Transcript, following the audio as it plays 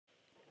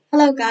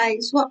Hello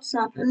guys, what's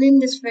up? And in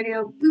this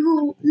video, we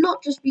will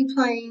not just be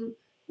playing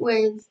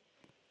with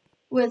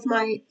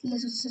my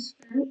little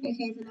sister,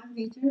 aka the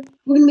navigator.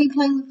 We're gonna be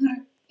playing with her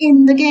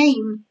in the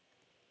game.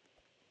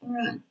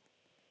 Alright,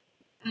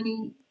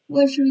 Annie,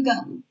 where should we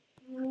go?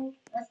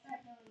 Let's start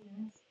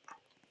doing this.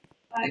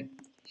 Alright,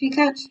 if you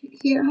can't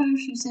hear her,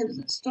 she says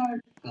let's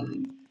start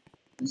going.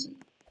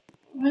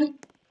 Alright,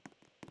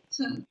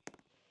 so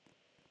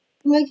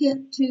make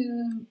it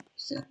to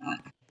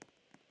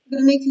we're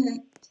gonna make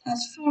it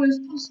as far as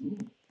possible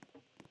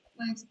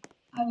with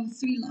our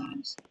 3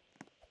 lives.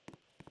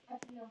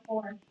 That's no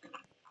 4.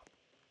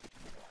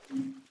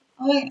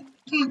 Oh wait,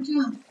 I can't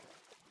jump.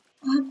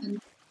 What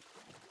happened?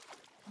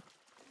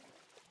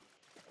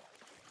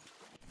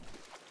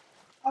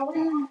 Oh,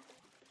 wait.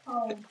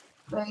 Oh,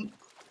 Right.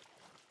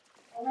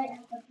 oh, wait,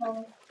 at the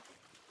phone.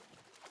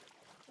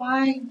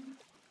 Why?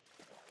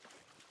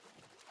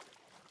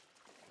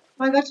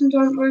 My buttons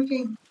aren't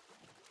working.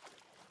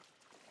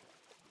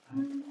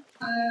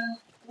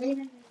 Leave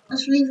it.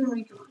 Let's leave and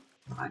rejoin.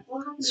 Right.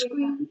 We'll have The to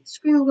read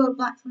screen will go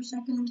black for a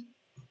second.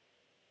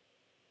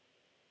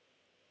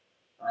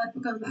 Alright,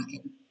 we're going back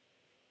in.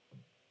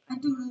 I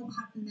don't know what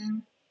happened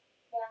there.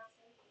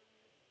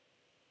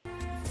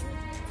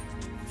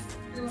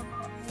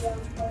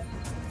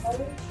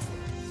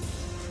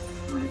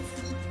 Alright,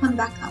 let's come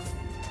back up.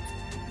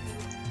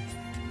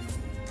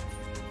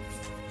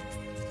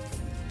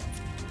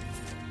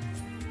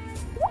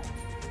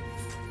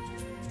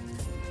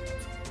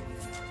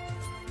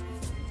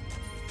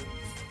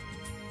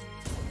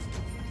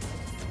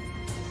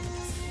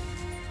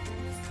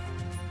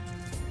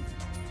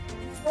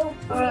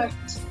 Alright.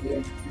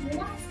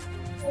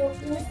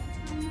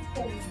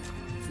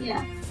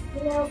 Yeah.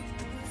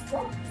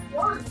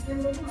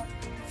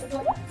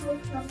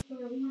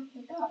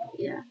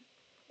 Yeah.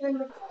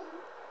 Number 2,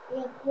 we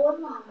have 4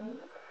 lines.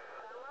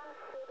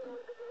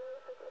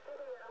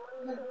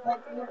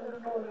 Like number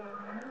 4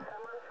 lines.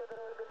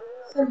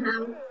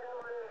 Somehow.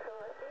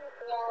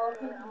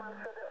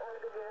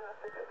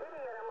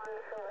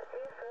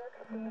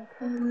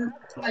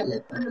 Right,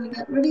 look, I'm gonna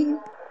get ready.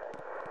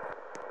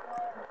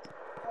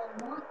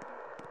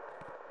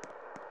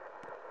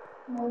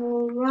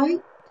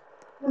 Alright.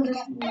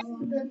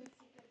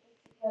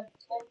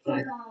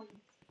 Right.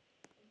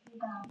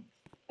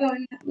 Oh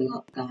yeah, we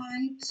got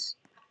guides.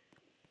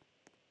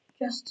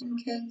 Just in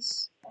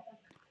case.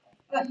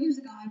 Right, here's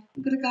a guide.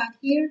 We've got a guide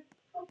here.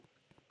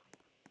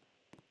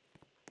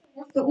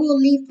 But we'll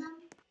leave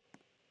them.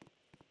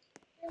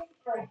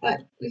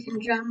 Right, we can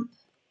jump.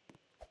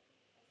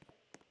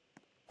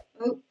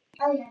 Oh.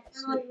 Oh yeah,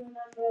 now I remember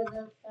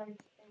the third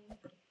thing.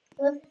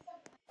 So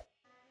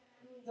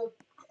this is a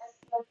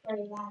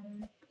slippery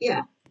ladder.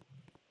 Yeah.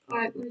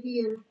 Alright, we're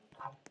here.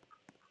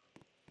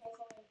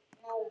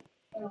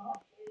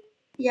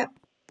 Yep.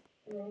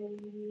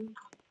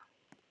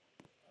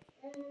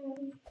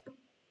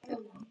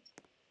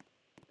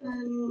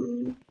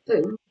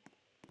 Boom.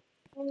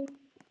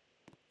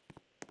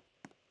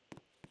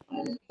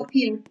 Alright, up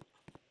here.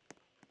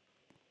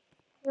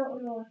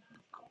 No.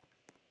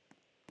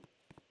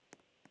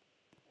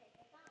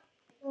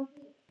 Oh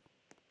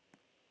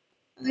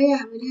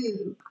yeah, we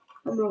do.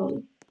 I'm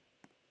wrong.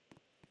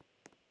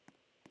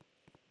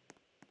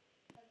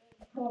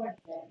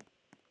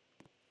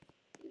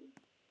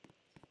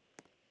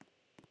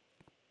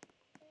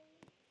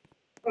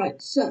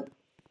 Right, so who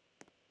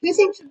do you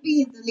think should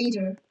be the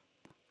leader?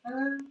 I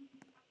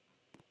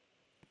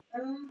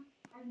don't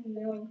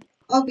know.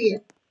 I'll be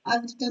it.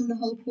 I've done the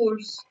whole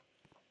course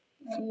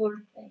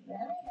before.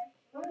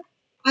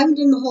 I haven't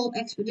done the whole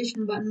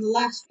expedition, but in the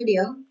last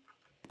video,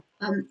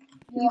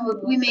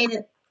 we made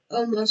it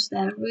almost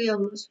there. We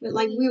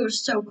were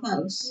so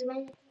close. You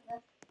made it to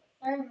the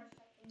third or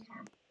second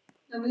half.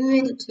 So we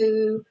made it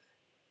to,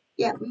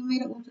 we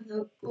made it all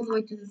the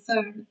way to the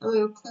third, and we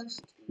were close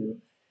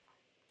to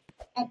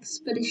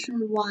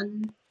Expedition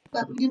 1,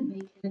 but we didn't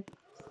make it,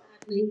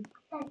 sadly.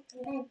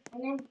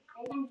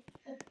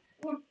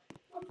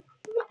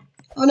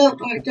 Oh no,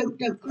 alright, don't,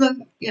 come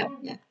over. Yeah,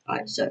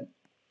 alright, so.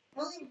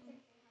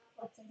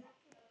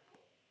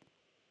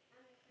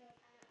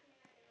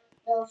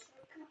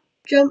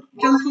 Jump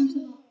onto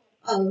the,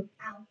 oh.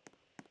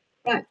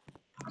 Right,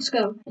 let's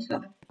go.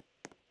 Read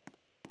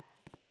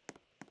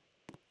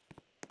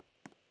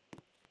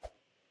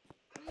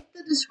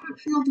the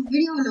description of the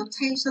video and I'll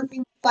tell you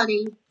something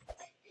funny.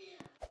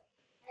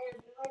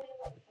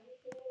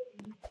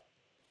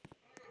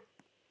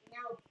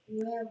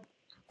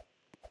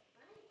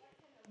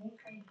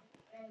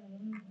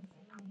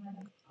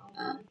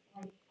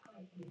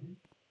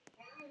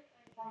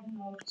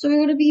 So we're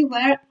going to be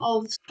aware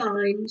of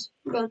signs.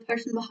 We've got a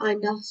person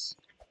behind us.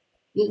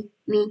 Me.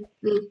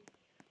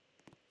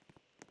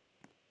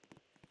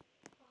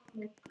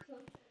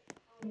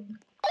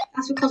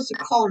 That's because the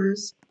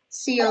comms.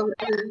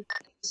 C-O-M.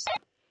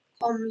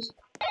 Comms.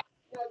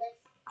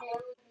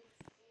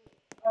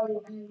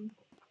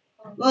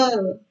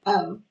 Whoa.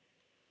 Oh.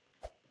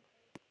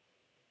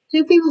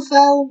 2 people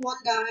fell, 1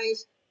 died.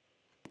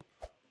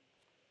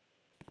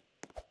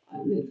 I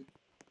move.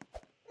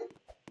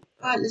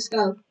 Alright, let's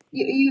go.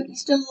 You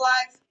still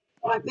alive?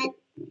 Alright, make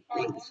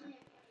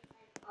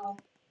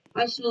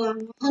I still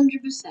am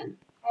 100%.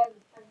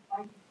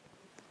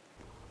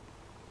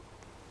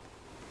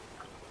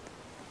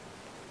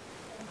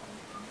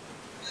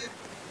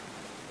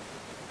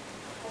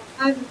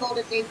 I have a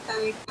golden name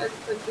tag,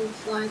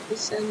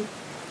 125%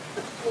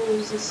 at full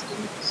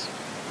resistance.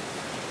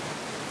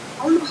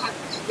 I'm not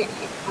happy to get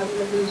hit by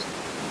one of those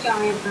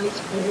giant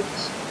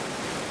icebergs.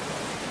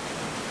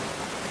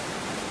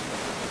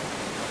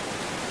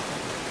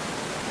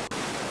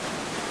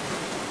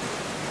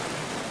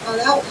 Oh,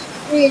 that was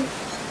really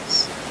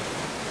nice.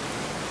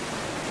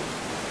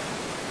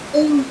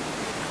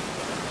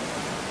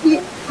 You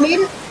made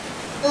it.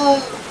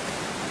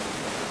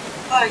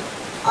 Alright.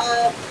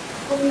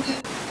 What do we do?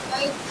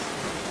 Right?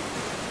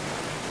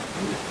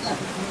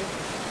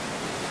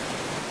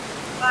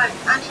 Alright,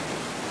 I need.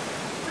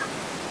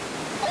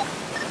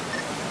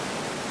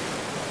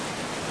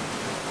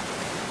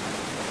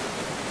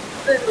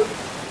 Boom.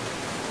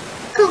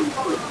 Come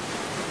on.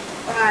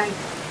 Alright.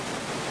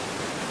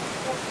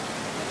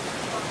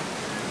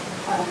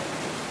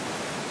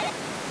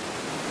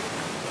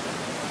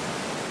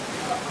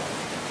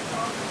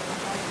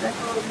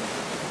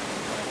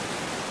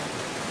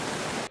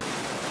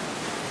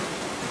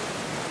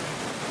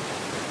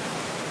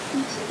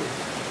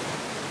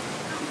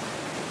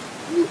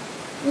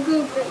 We'll go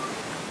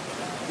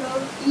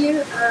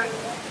here and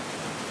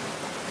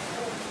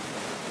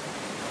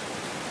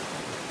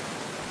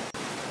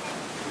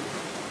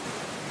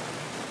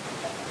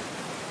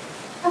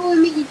how about we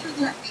meet each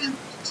other at camp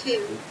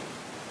 2?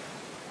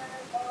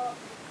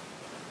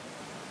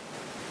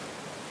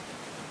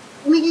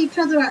 We'll meet each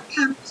other at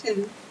camp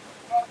 2.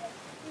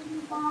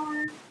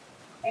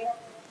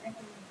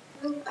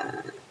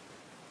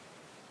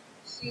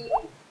 See,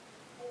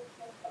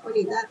 we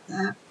need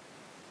that.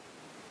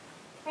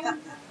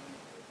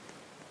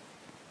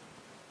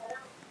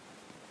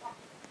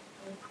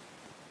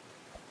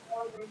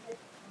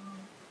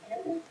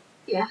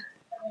 Yeah.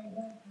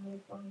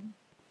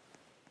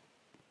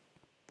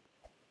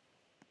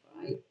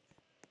 Right.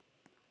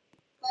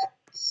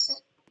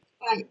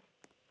 Right.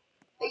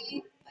 Are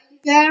you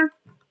there?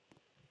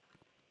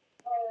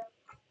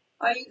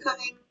 Are you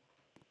coming?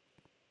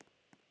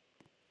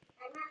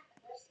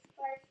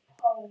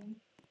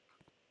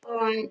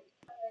 Alright.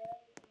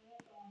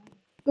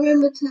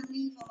 Remember to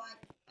leave a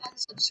like and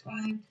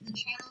subscribe to the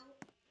channel.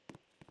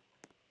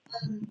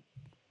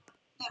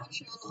 That would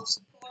show a lot of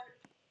support.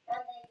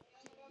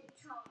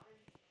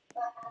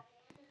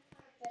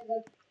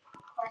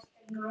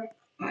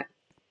 Right.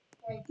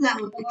 Now,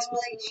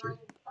 explanation.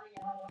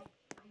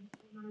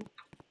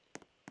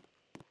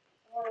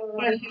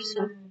 Alright, here's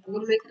some. I'm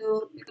gonna make it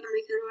all. You're gonna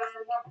make it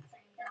around.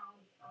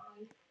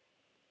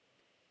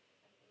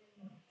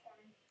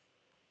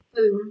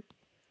 Boom.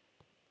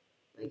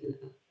 Make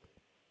it up.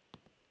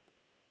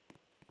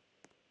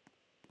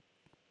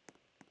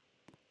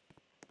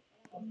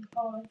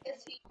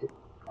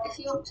 If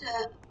you want to,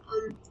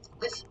 if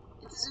there's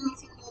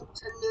anything you want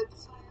to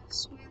notify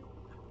us with,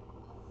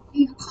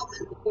 leave a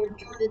comment or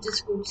join the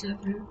Discord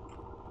server.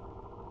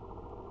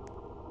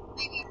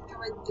 Maybe even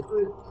join the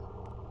group.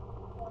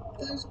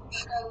 Those will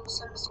show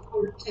some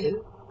support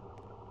too.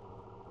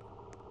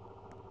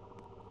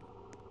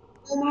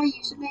 All my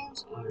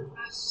usernames are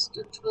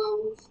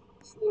Rasta12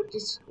 for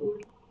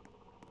Discord.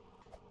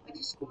 My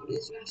Discord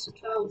is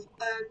Rasta12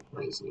 and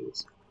my username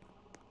is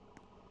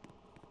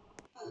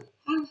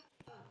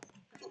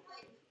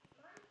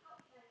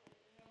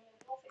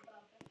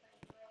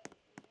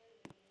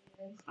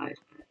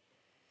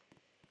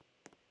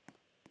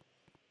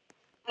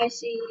I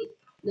see.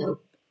 No.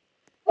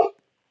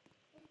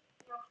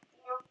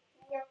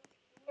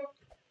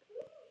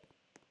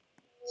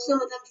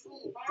 Some of them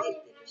fall. They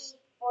just.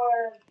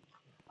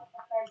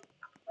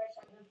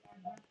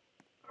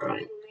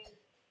 Alright.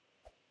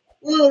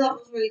 Whoa, that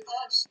was really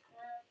close.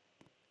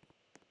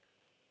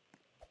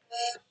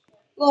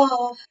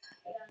 Whoa.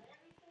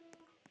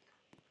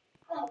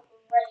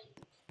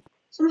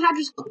 Somehow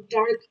just got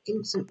dark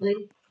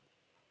instantly.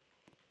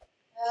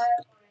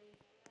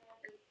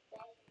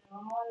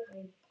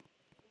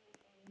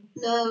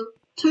 No.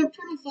 Turn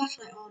your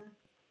flashlight on.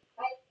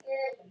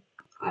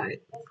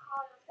 Alright.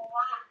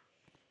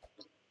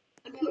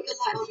 And put your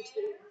light on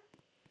too.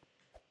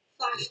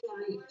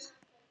 Flashlight.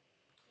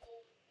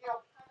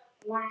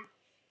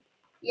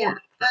 Yeah,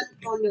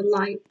 and on your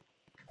light.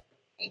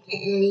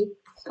 AKA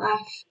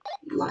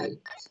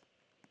flashlight.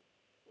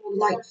 Or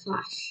light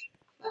flash.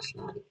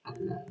 Flashlight, I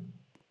don't know.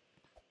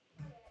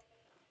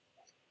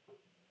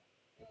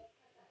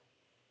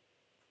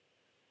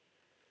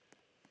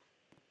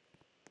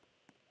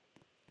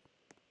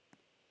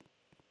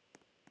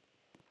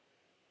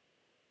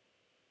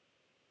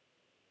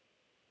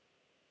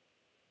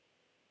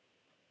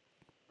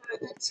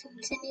 Alright, let's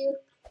continue.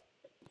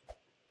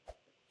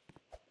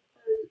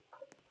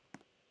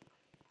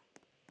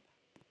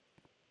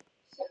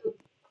 So,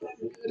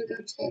 we're gonna go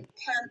to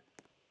camp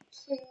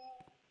 2.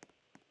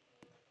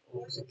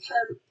 Or is it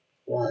camp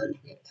 1?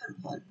 Yeah, camp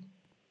 1.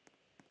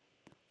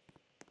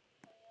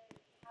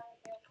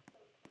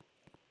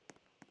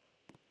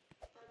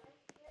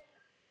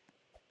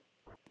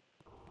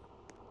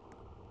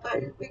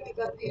 Alright, we can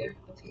go up here.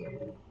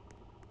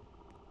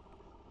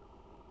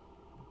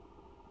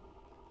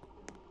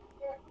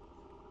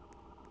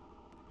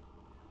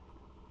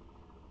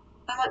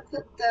 I might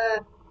put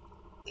the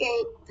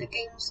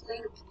game's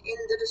link in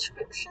the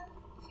description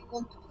if you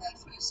want to play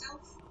for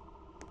yourself.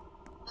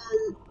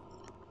 And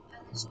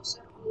it's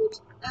also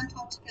called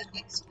Antarctica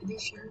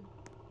Expedition.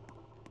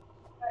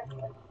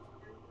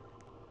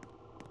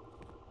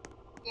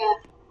 Yeah.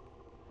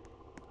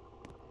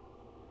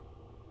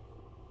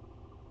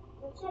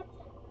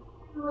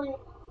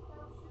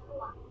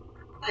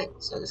 Right,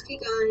 so let's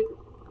keep going.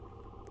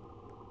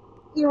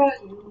 Where are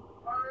you?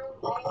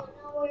 Follow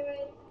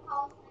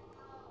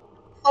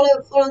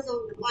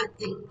the white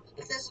thing.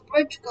 If there's a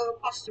bridge, go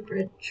across the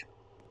bridge.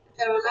 If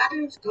there are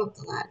ladders, go up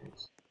the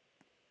ladders.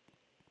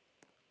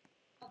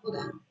 Up or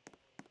down.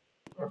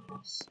 Or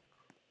across.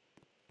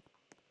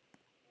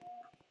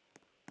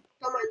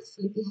 Don't mind the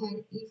sleepy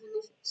head, even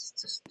if it's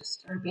just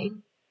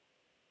disturbing.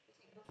 I'll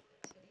take it off the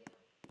next video.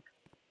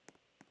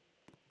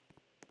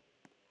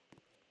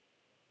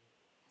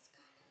 That's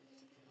kind of a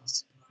little bit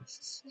lost in the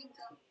swing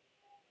up.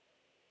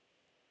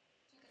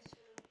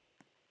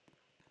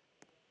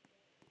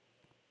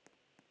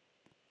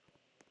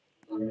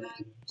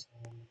 Alright.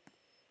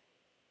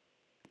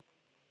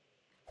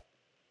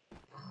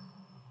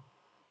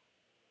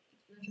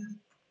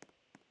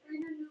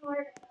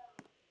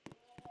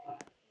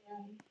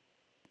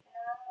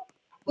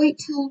 Wait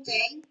till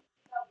day.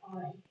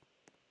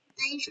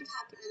 Day should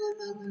happen in a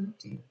moment or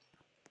two.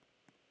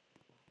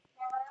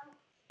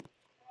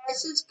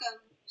 This is go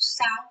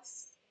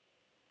south.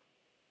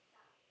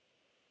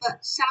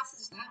 But south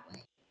is that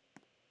way.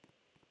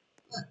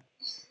 But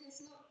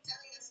it's not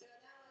telling us to go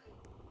that way.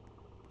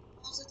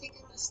 It's also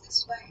taking us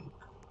this way.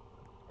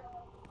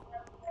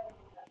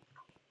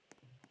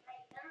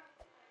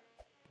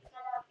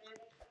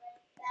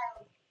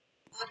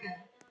 Okay.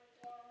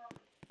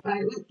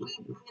 Right, we're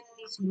gonna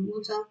need some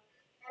water.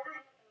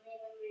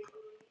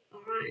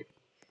 Alright.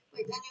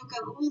 Wait, then you'll go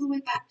all the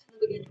way back to the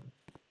beginning.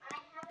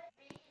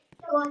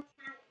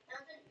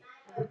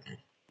 Okay.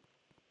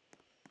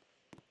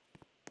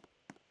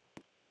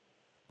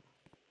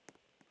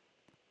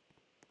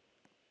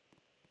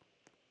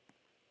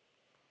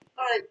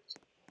 Alright.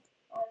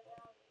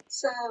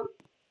 So,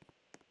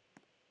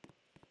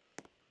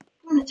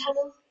 I'm gonna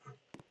tunnel.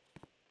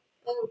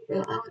 Oh,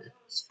 no, I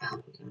almost fell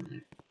down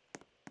there.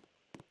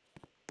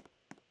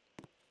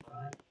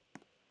 Alright.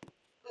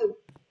 Oh.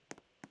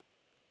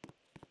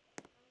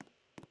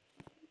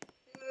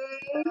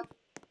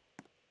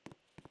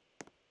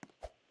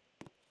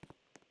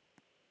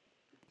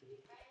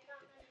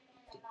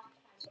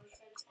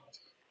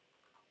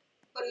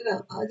 Where do you go?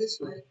 Oh, this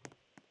way.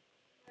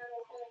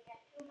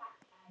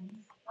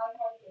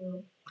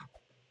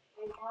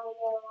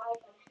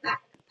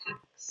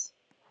 Backpacks.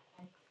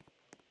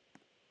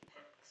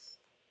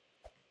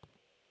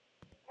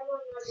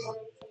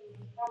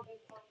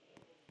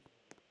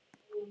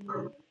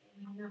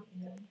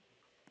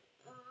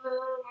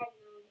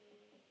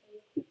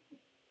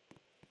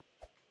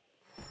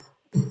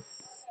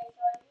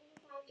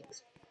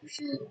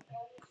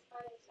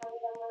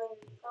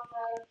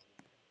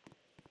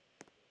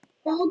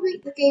 What would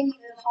make the game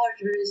even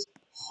harder is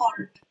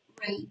heart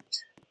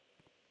rate.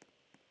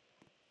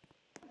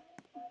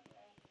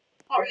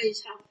 Heart rate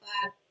is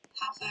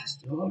how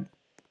fast your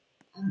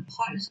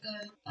heart is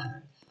going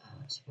and how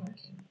it's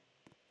working.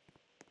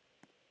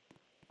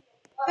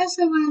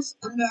 SOS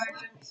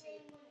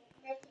emergency.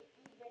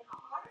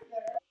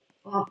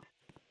 What?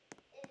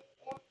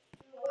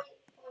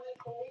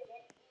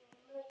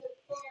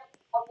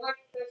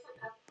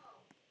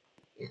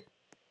 Yeah.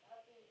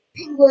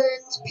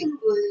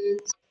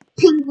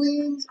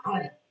 Penguins.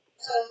 Alright.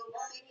 So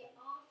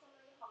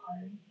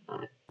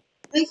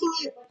making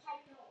it.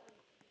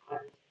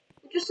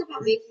 We're just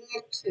about making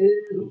it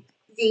to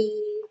the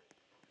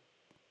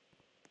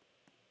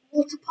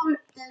water part.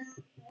 Then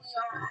we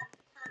are at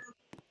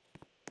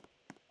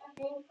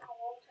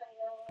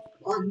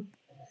 1.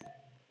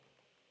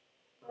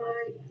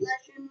 Alright.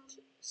 Legend,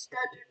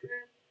 standard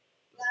room,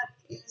 black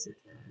is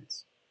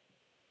advanced.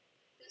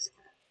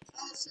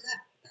 Oh, so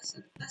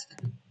that's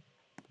good.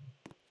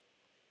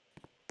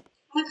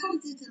 I kind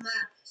of did the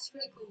map. It's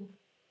pretty cool.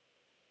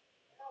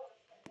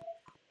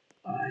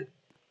 Alright.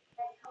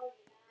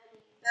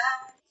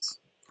 That.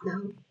 No.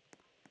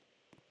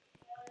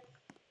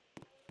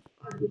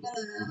 Alright, we got a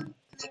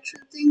connection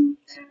thing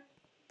there.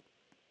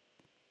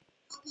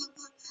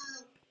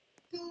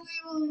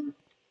 Penguin.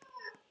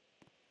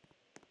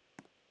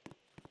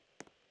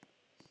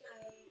 So,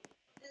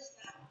 this is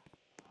that.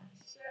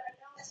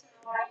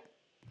 SNR.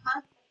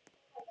 Huh?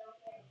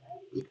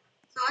 Yeah.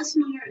 So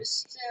SNR is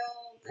still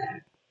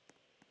there.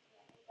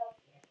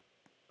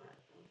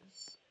 Alright, we'll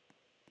just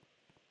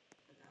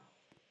put that.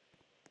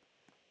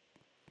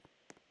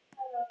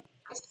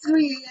 It's 3 a.m.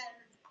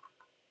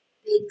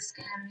 Big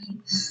scary.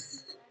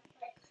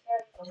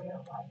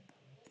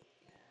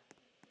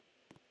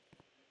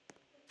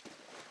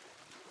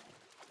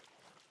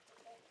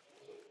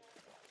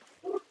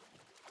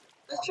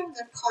 Let's turn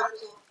the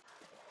comms off.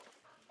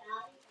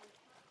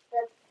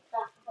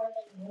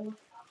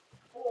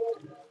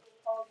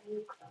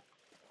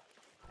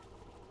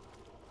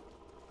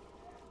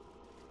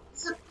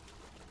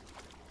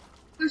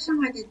 first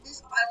time I did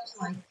this, I was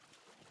like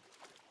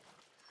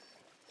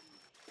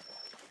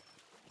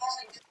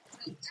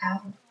freaked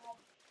out.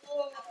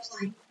 I was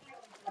like,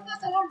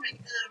 that's all right.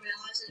 Then I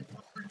realized it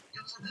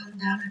wasn't going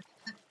down.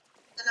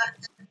 Then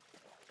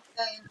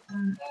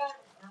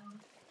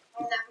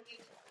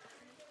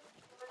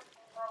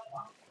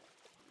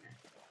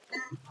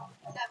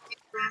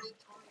Navigator Granny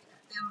told me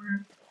that there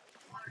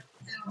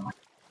were like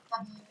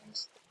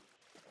bubbles,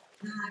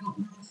 and then I got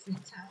more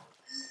freaked out.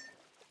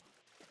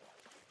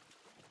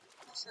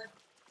 I was like,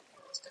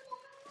 what's going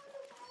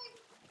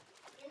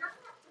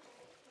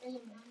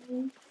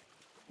on?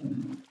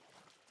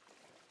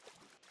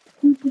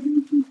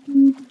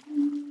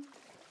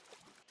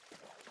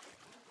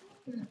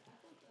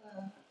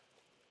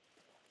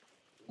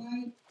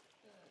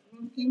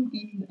 Game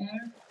gave you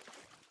air,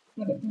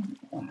 but it didn't.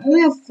 I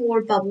only have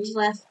 4 bubbles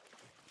left.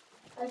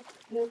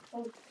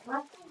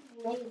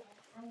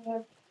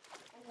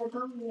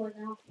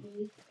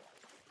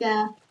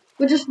 Yeah,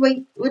 we're just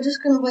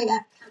gonna wait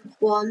at camp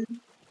 1.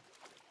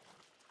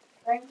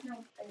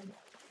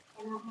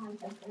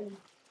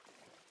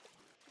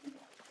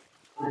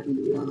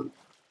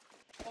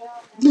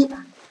 Big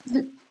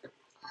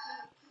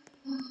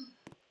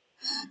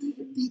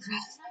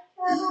breath.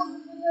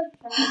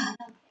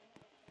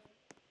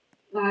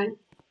 Right.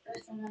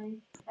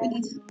 We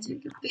need to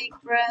take a big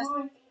breath.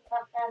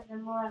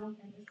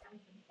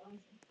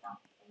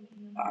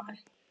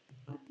 Alright.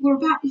 We're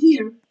about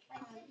here.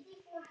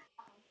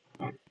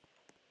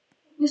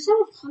 We're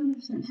still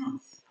 100%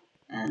 health.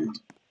 And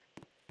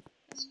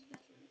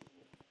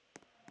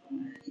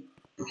alright.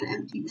 I'm gonna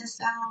empty this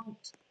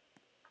out.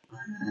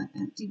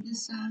 Empty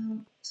this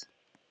out.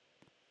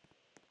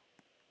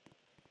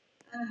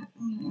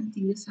 I'm gonna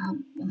empty this out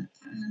when I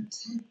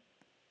can't.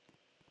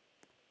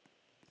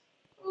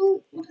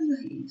 Oh, what are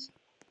these?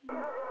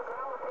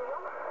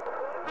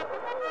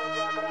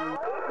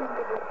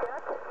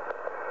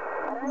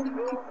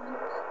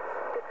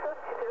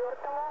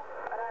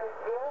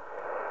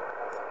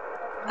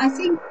 I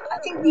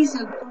think these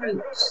are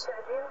groups.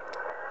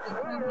 Like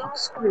Roblox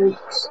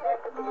groups.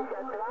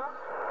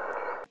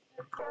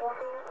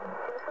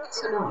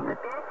 Sonar.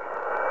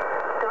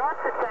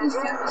 These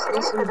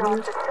famously some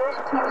groups. I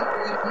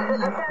probably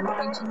let you have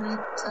rides in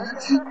it to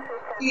get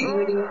you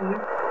anywhere.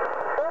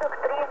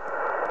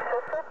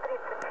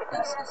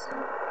 That's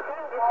awesome.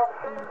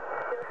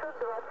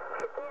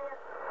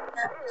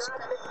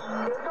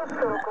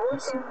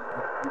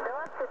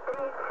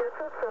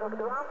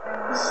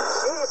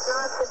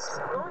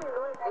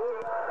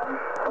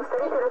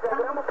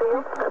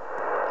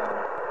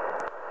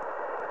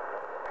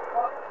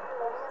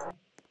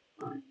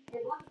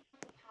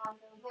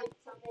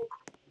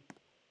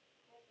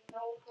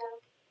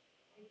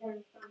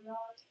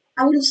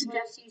 I wouldn't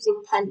suggest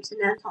using tents in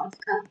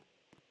Antarctica.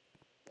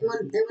 They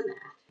wouldn't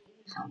actually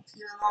even help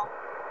you a lot.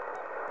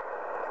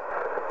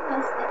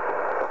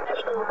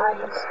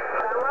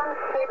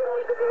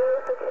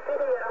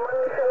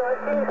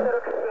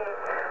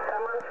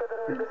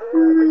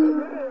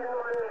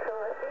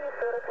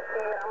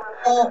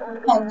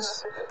 Pulse.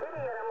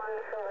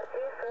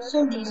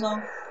 Turn these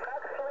off.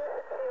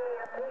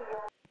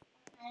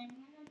 I'm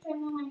gonna turn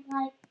on my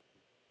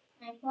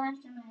flash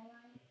and my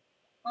light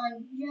on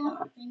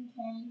just in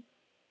case.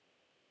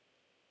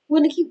 We're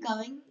gonna keep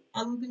going,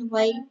 and we're gonna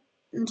wait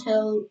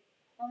until.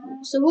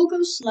 So we'll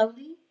go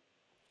slowly,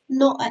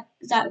 not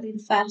exactly the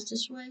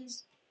fastest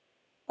ways.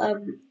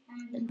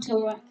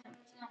 Until we're at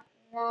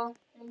camp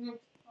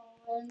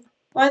 2.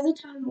 By the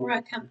time we're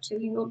at camp 2,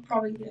 you will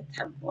probably be at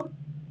camp 1.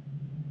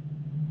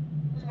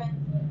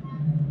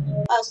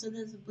 Oh, so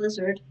there's a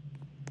blizzard.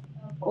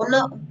 Well,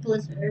 not a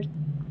blizzard.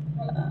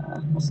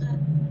 What's that?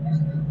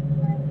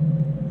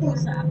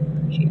 What's that?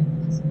 Avalanche? Yeah,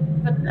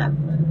 but an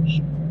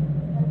avalanche.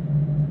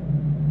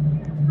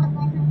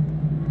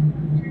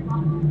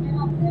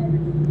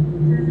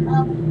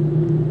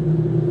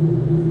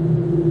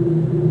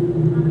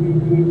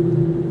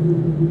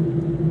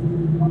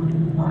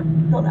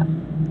 Not that.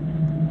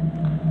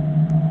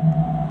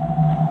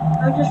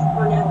 I'll just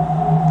run out.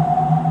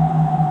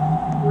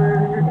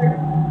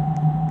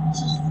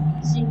 This is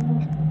freezing.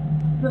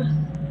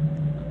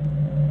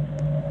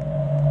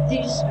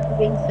 These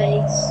scrubbing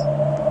face.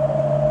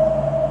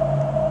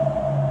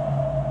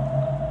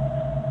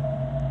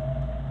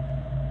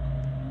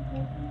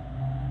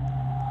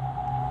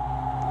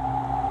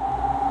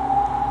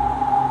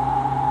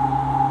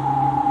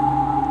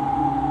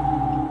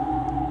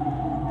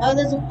 Oh,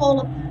 there's a pole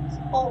up there.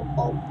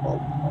 There's a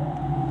pole.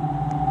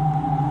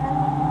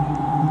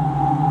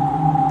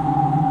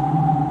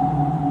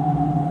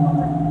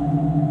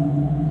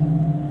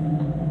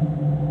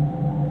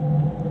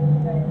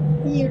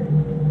 Here,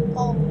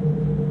 pole.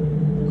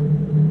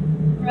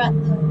 We're at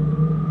the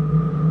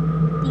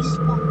east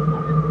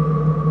bonfire.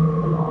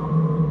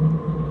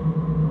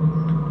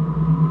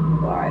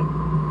 Alright.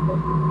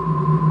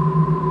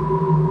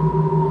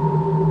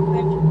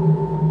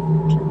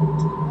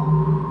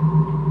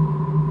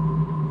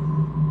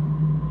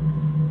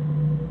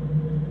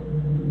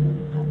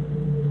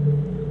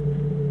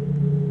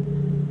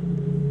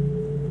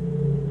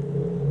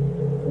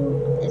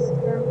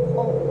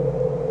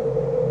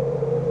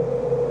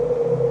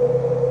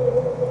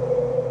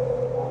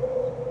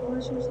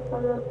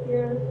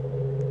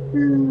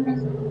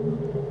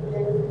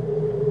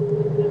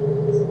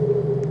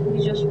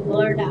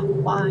 further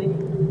down. Why?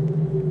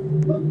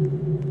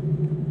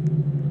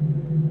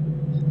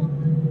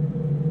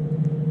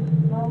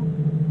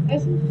 I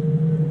think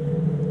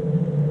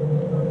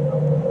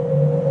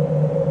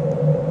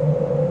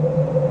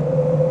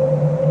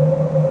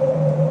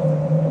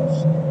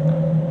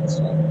this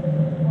way.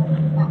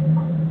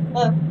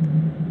 Oh.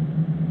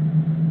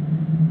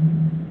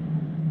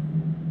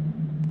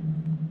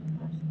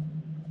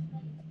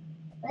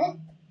 What?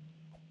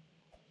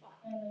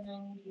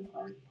 You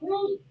are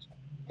great.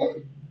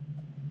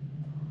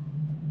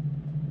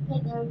 Okay,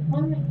 there's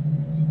one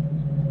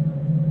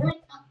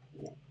right up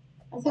here.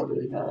 I thought we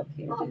would go up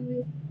here, didn't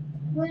we?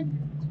 Where's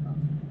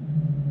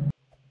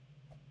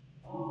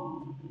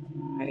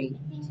Right.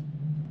 the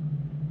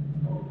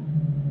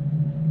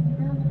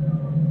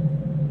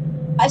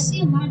I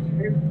see a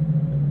ladder.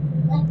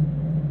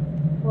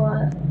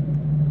 What?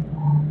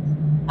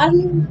 I don't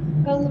even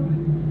know if I'm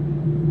going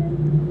the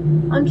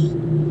right. I'm just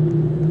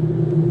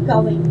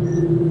going.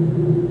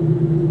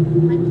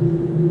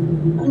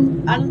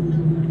 I don't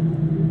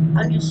know.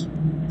 I'm just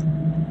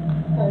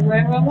going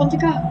wherever I want to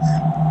go.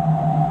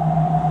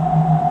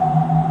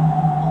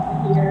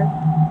 Over here.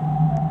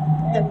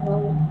 There we go.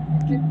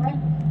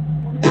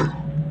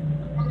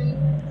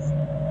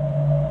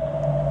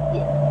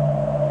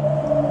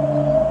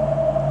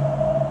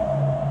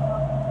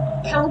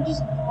 Can we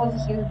just go over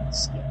here and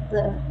skip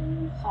the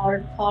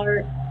hard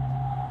part?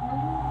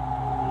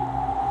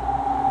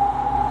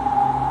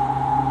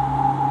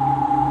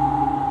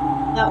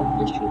 That would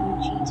literally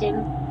be cheating.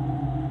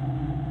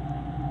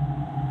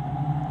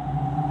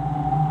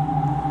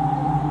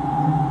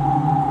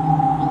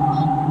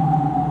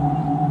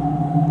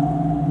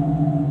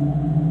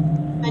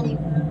 Many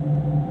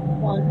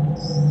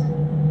once.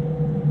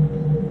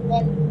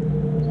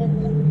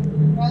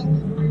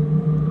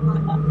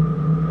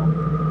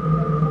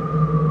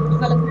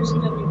 Developers who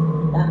don't even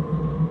do that.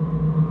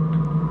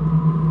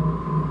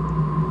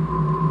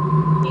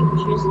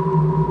 Pictures.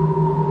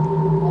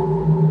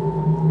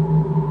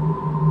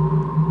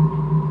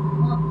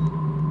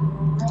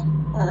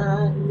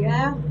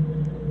 Yeah.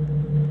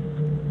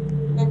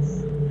 Yes.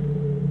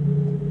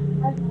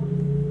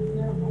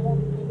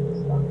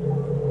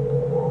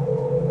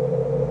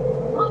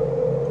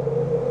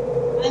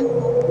 I'm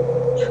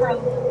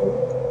trouble.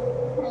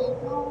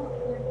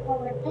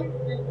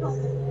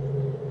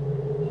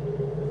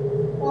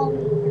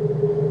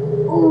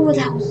 Oh,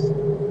 that was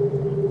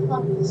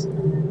close.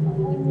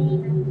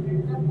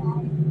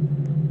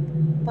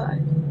 But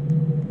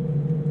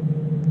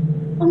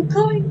I'm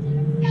going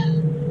there.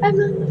 I'm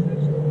not the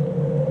first one.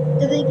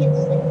 Did they get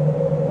sick?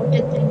 Or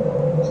did they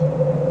not?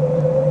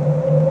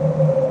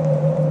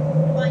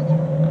 Find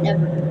out.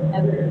 Never,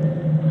 ever.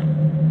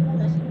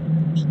 Unless you're the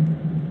first one.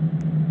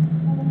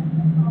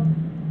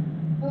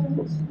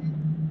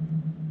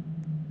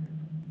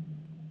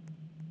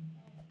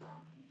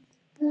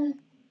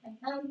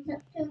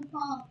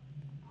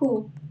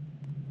 Cool.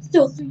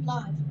 Still 3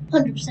 lives.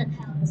 100%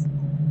 health.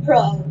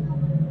 Pro.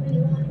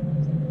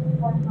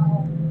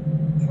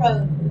 Pro.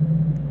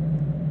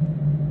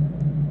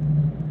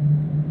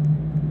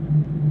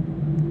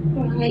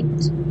 Right.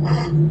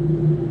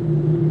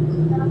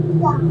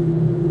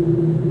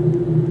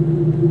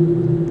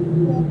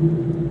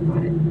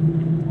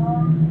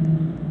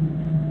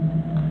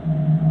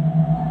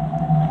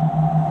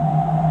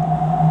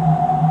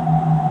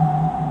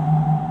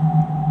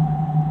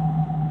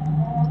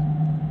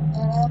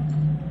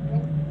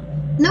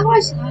 No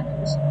ice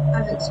ladders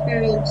I've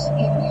experienced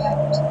here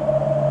yet.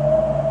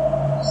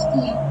 Just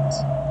yet.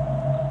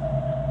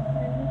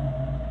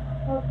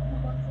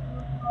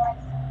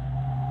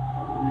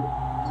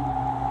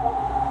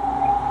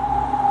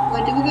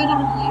 Where do we go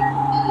down here?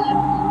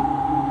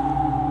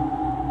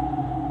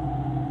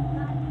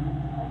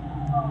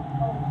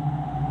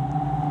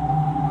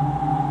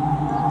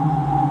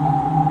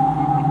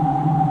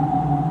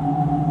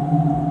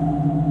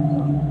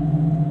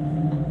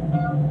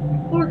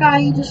 Poor guy,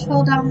 he just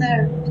fell down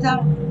there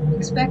without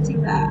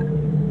expecting that.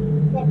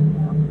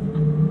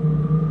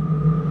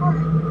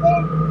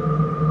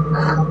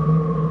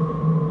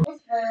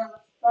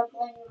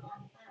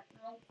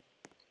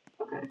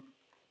 Okay.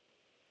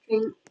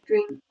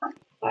 Drink.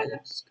 Bye,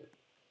 that's good.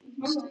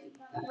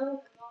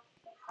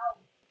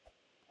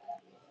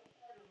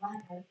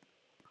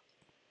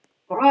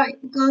 Alright,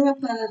 we're going up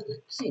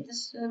let's see,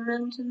 this is a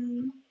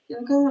mountain. Yeah,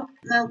 we're going up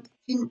Mount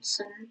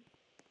Vinson.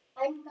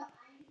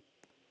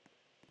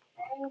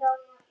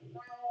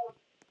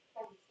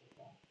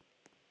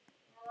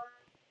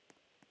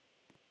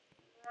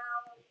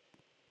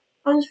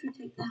 I'll just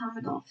take the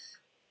helmet off.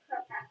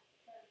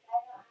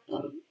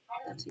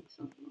 That takes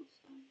something off.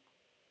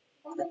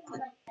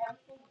 Click.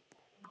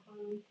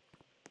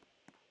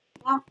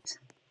 What?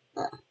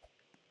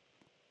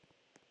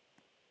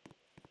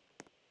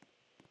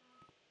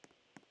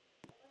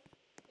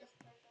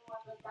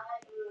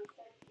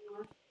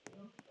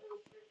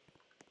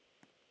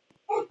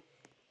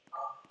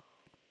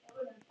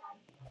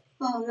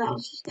 Oh, that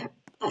was just there.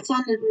 That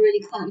sounded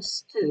really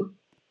close too.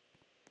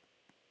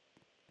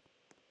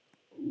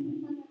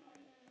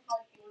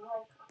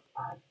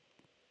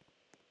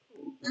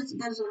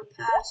 That's on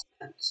pass.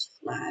 That's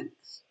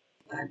flags.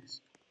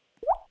 Flags.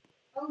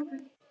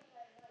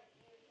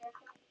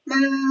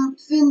 Mount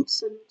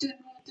Vincent.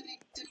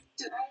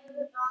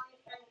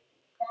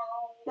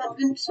 Mount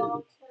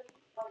Vincent.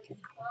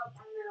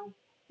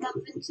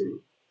 Mount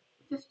Vincent.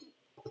 50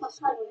 plus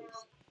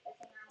points.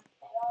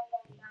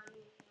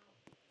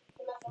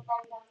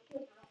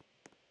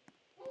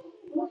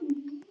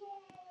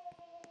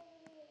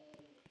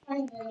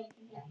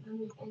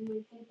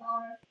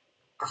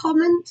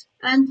 Comment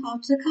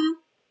Antarctica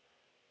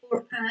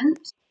or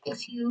Ant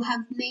if you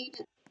have made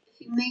it. If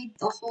you made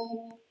the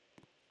whole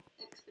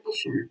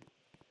expedition.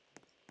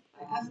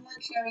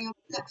 Avalanche area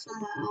next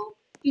 1 mile.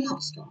 Do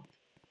not stop.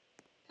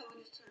 Can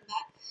we just turn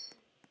back?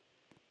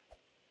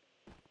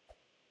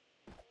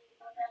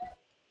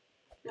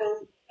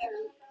 Jump,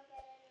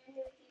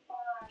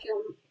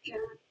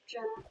 jump, jump,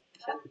 jump,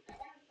 jump,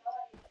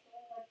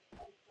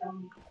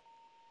 jump.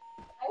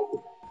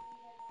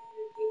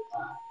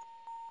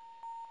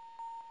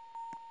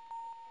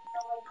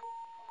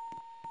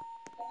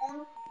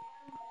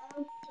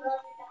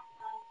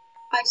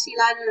 Icy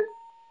ladder.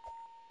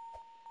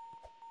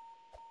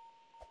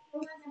 I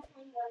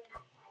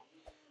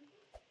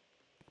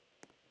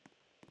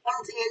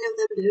don't think any of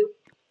them do.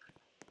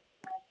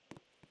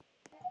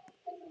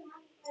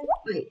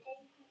 Wait.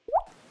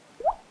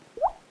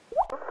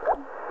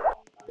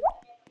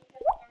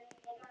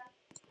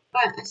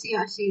 Right, I see you.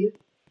 I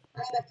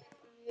expect it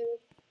from you.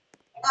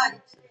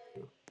 Right.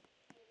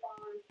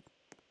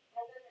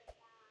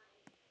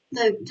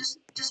 No,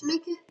 just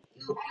make it.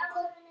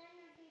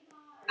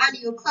 And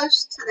you're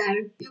close to there.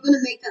 You're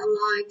gonna make it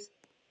alive.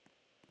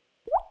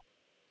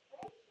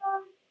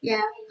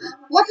 Yeah.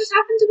 What just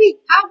happened to me?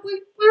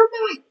 Where am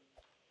I?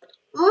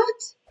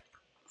 What?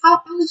 I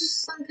was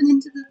just sunken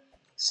into the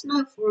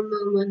snow for a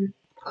moment.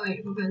 Oh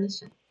wait, we're going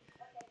this way.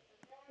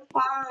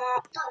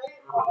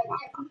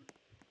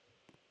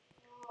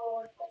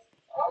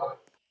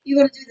 You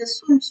gotta do the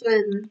swim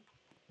in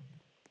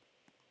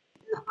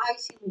the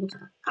icy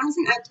water. I don't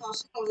think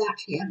Antarctica was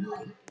actually ever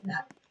let you do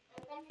that.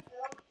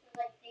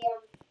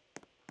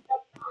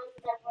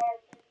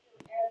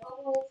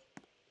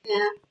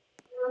 Yeah.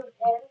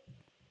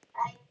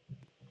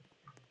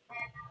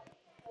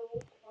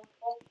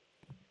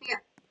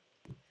 Yeah.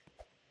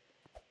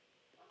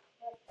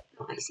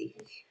 Not icy.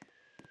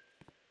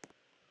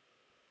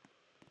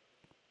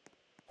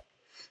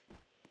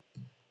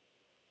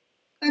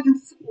 Imagine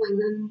falling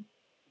then.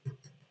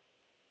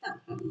 That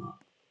would hurt a lot.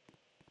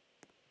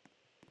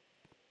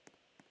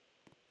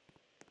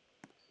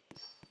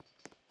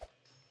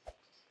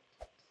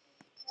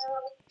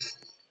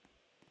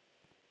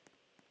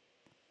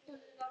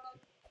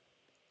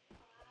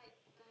 Alright,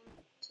 going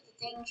to the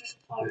dangerous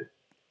part.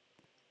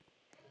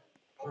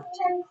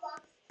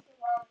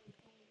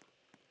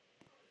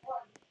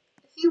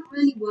 If you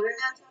really were in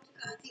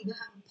Antarctica, I think you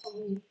have a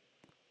pole to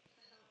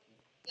help you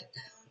get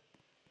down.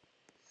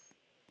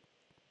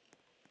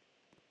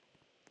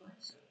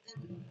 So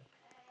then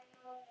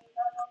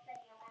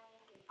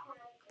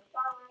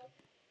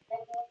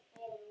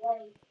yeah.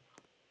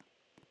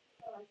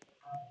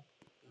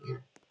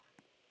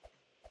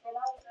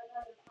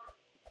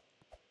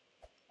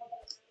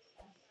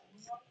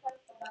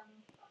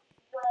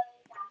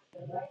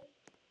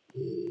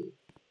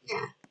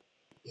 Yeah.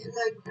 Yeah,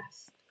 no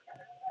crest.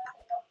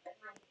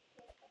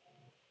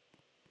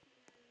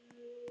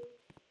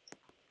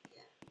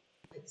 Yeah,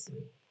 like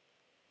 3.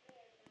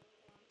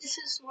 This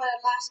is where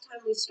last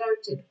time we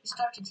started. We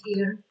started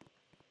here.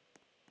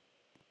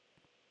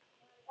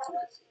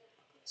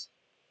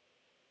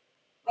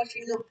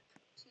 Actually, not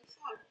too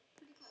far.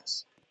 Pretty close.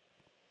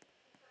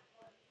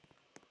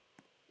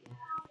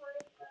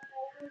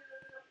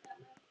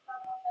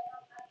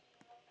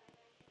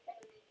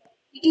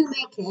 You do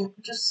make it,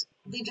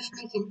 they just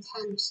make it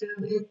 10, so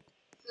it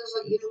feels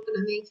like you're not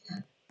gonna make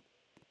it.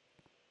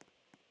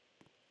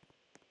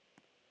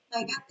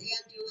 Like at the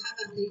end, you'll have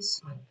at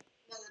least like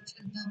 1 or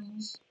 2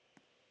 doubles.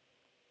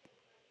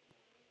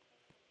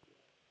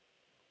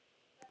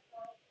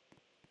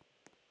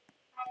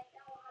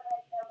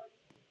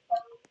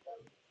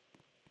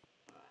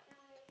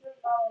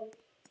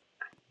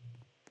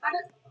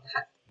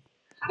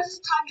 How does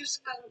the time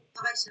just go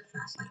by so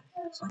fast? Like,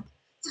 it's like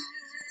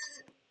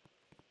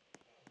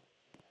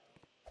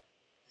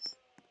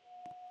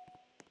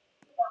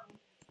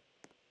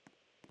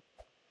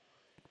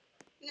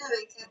you're gonna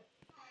make it.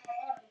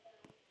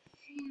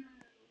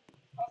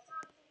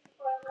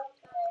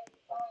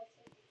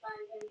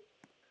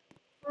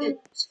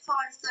 It's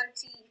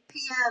 5:30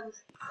 p.m.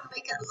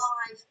 Make it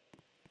live.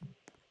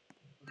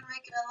 We're gonna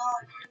make it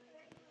alive.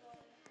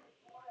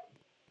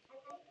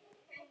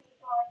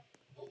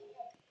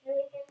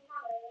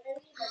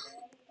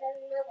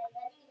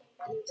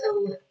 Until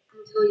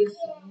you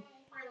fall.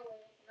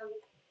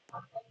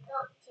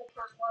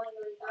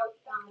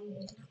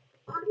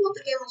 I wonder what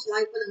the game was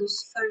like when it was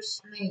first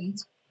made.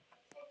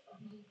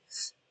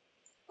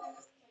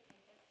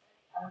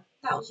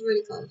 That was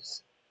really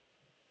close.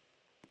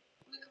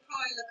 We could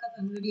probably look up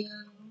a video.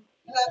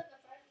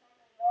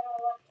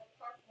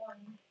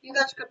 You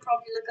guys could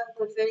probably look up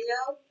a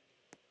video,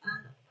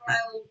 and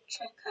I'll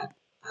check it.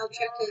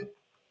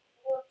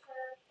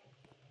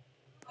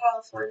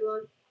 I'll find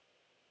one.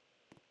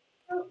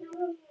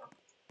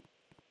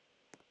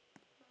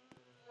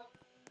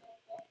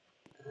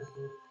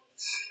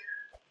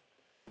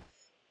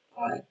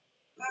 Alright,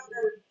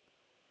 remember,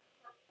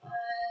 what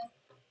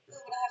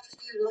I have to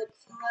do, like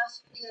from last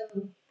video.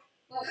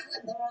 Oh, I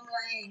went the wrong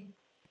way.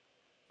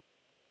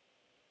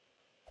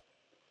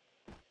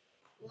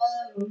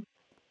 Whoa.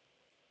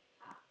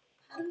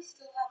 How do we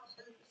still have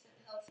 100%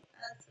 health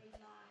and 3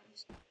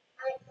 lives?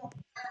 I'm not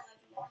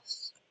alive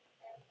lost.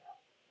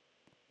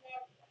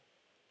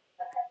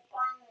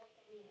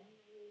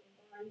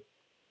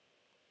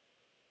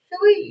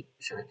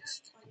 Should we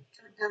just like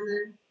jump down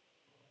there?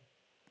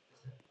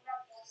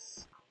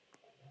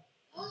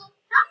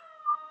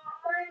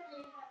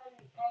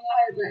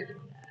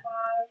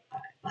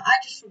 I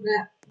just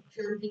forgot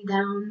jumping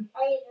down.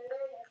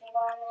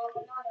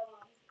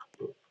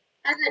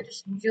 I got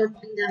just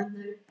jumping down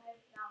there.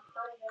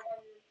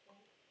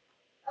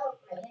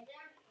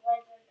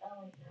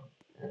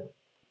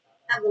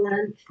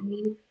 Avalanche, I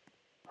mean.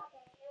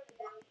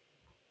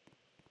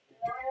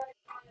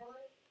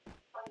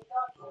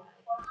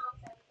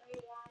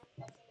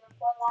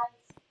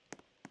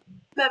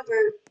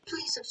 Remember,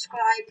 please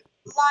subscribe,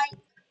 like,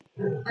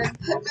 and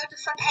put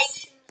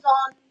notifications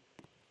on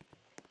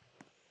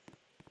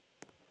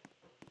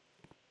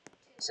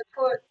to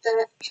support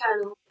the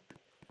channel.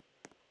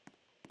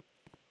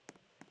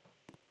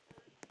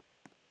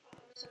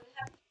 So we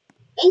have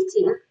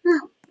 18.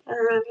 I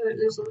remember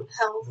losing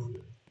health.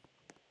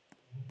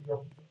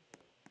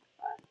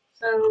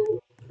 So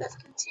let's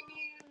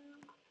continue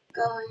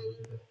going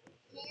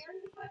here.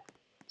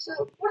 So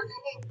what do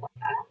they need? What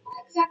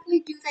exactly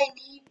do they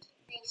need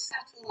these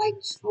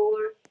satellites for?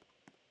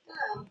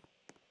 Oh.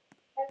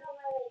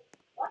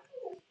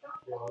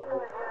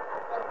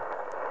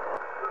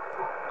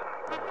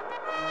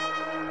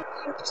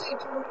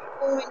 Potato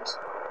point.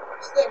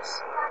 What's this?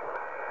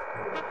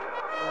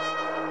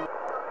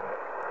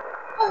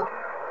 Oh.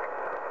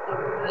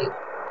 Alright.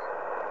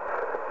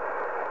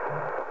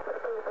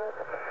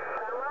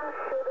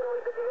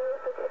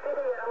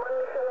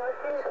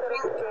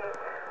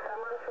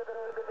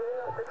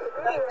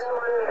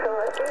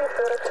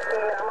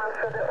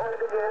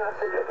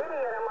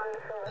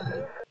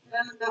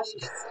 That's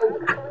just full.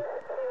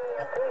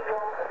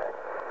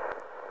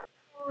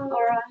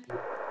 Alright.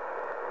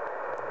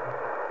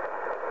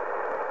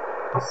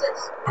 What's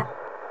this?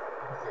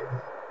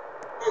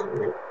 Oh,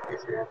 wait,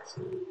 is there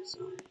actually a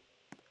sign?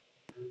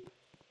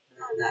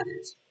 No, that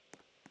is.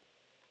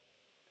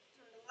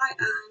 Turn the light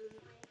on.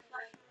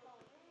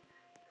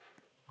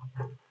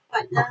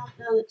 Right, now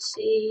let's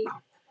see.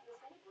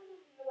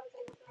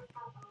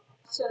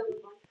 So,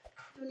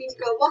 we need to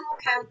go one more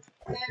count,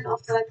 and then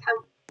after that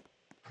count,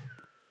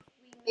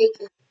 we make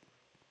it.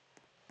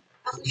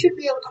 And we should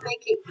be able to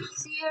make it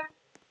easier,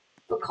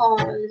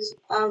 because,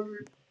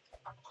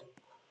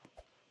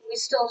 we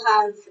still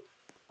have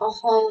a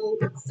whole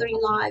 3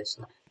 lives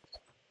left.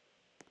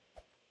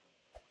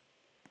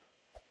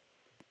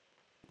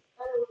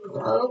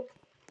 Oh,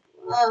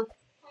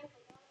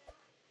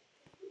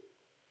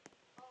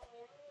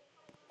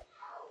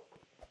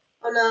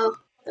 oh no.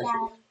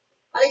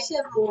 At least you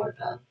have more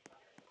though.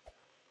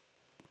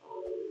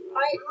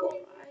 Alright.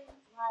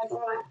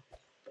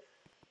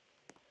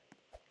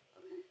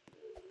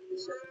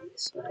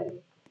 This way.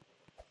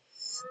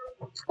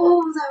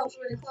 Oh, that was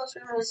really close.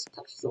 We almost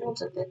touched the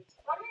water a bit.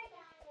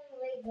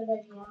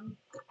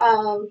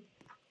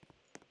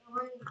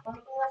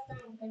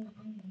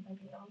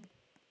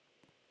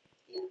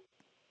 Yeah.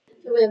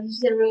 So we have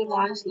 0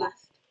 lives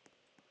left.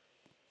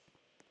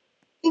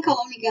 I think I'll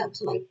only get up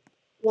to like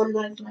 1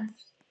 life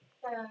left.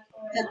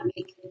 Then I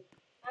make it.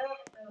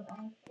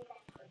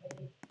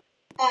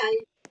 Bye.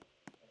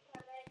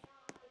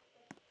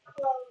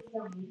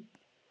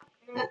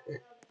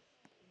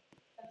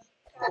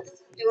 That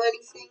doesn't do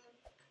anything.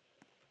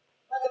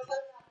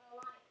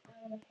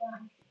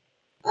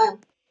 Oh.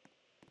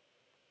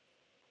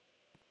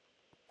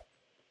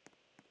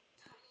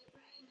 Tiny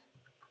brain.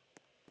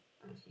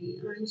 Actually,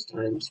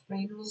 Einstein's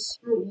brain was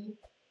small.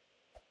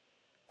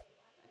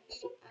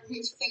 And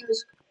his famous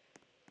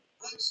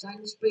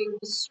Einstein's brain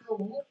was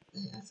small,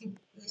 I think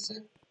they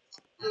said.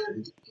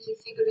 And he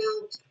figured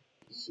out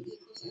E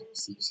equals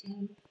MC2.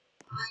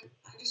 I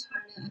just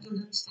heard it, I don't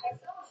understand.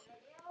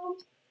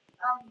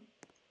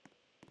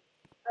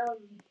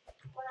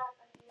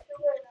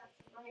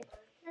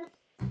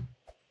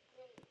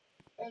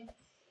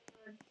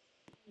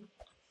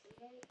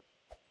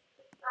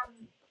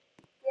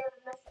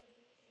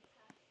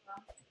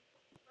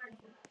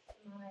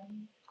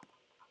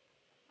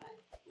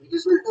 We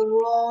just went the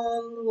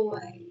wrong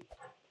way.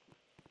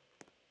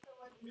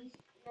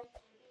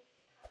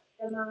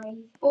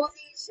 All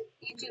these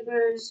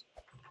YouTubers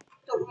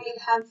don't really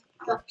have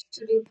much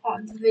to do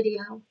part of the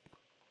video.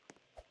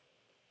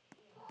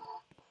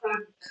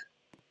 Crank.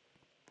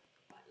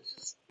 Let's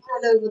just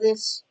run over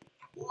this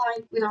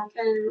like we don't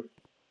care.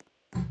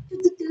 The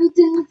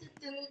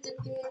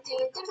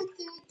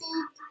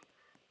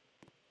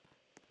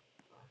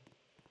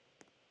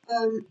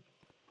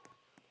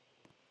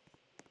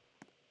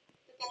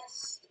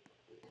guest,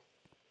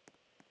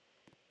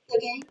 the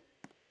game.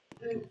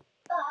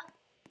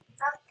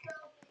 That's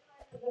still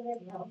because of the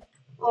video.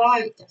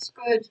 Alright, that's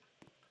good.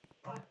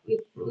 Right, we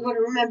gotta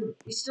remember,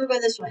 we still go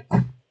this way.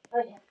 Oh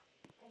yeah.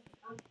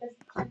 I'm just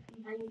checking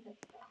behind the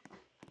stuff.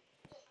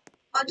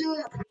 I'll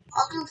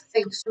do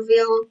face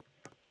reveal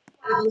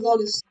at a lot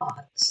of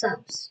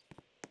subs.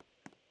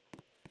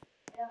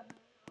 I don't know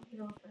how to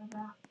go for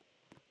that.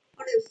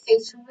 I'll do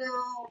face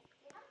reveal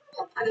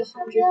at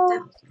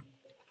 100,000.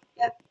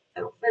 Yep,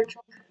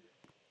 eventually.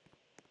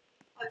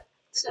 Right,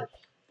 so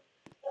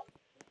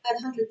at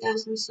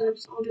 100,000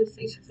 subs, I'll do a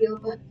face reveal,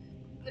 but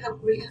we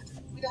don't really have to.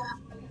 We don't have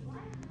to.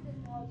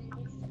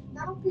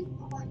 That'll be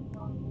quite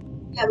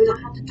long. Yeah, we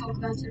don't have to talk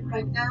about it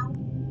right now.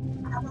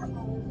 How much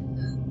more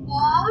is it?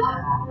 What?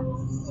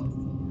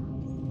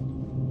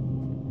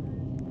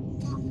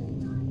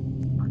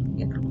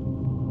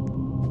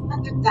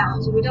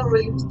 100,000. We don't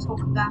really have to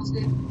talk about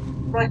it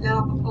right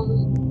now because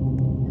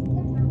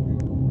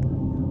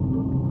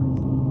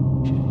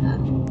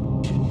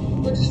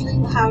we'll just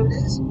leave it how it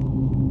is.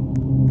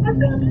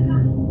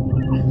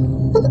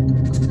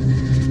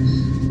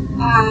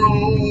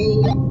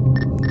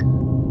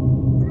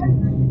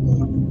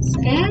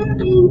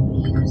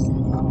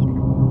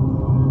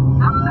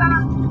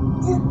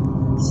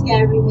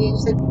 Scary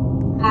music.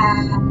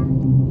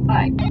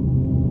 Right.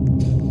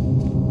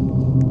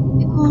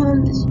 Pick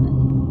on this way.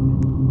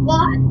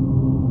 What?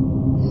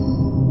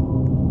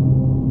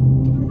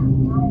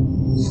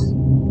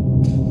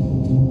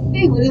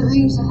 Hey, we didn't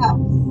use the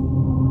house.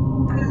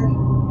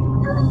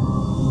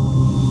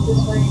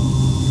 This way.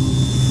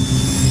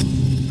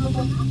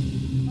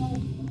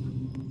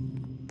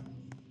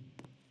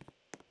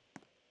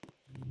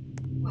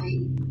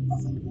 Wait.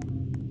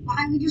 Why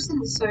are we just in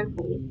a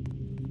circle?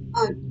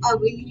 Oh,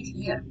 we lead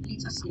here.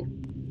 Leads us here.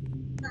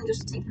 I'm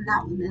just taking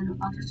that one and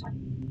I'll just like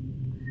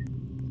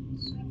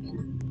sweep in.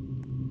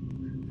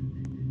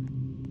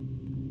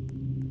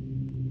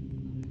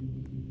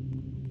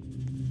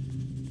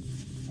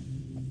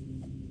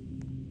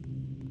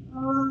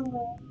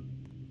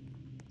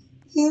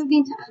 If you've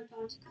been to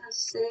Antarctica,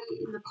 say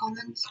in the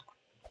comments.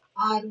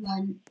 I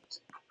went.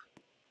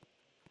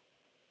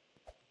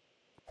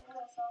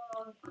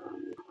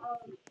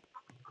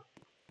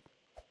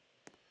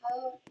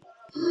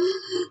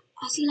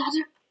 I see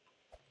ladder.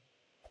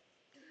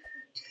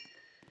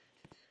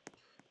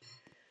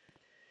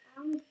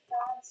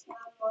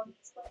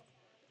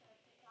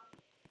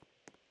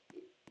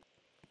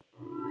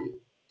 Right.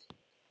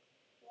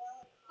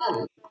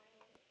 Oh.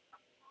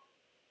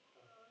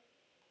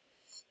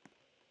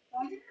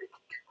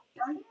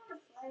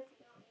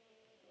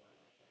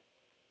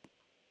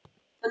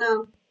 I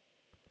know.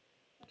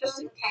 Just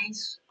in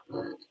case.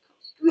 But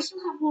do we still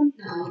have one?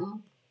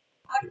 No.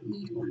 I don't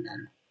need one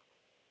then.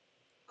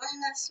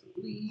 Unless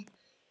we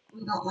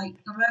got like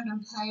a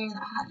random player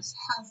that had his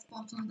health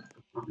bottle that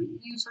could probably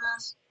use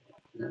us.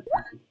 No,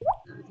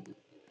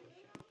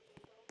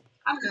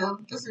 I don't know,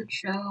 it doesn't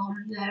show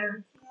on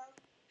their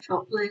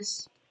shop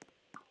list.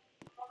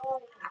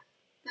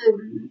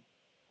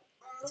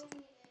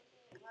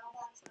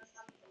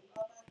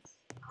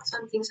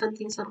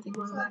 Something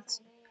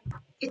Robux.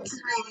 It's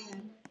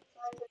man.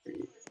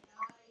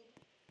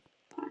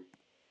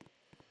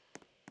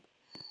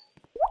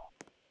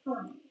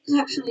 It's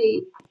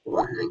actually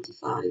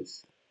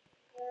 195.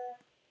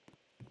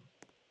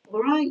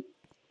 Alright.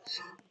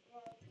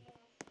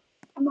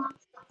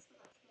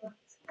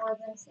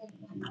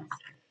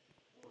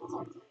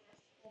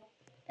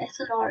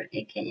 SLR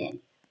aka.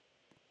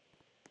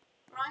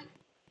 Right.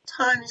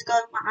 Time is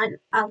going by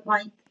at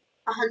like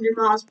 100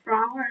 miles per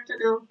hour, I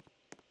don't know.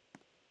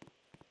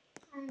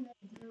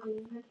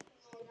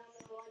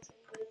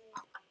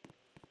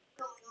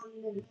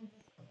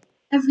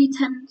 Every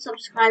 10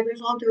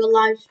 subscribers, I'll do a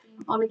live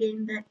stream on a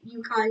game that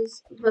you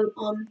guys vote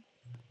on.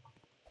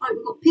 Right,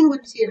 we've got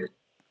penguins here.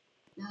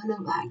 No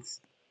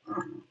bags.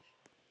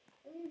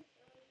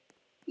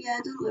 Yeah,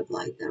 it doesn't look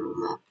like they're on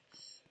that.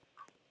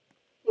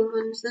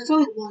 Penguins. There's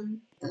only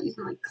one that you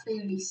can like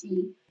clearly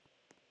see.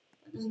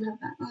 That doesn't have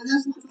bag. Oh,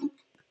 there's another one.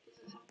 Does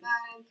it have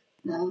bag?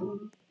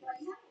 No.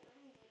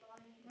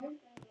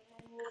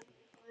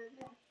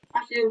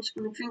 Actually, I'm just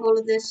gonna drink all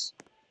of this.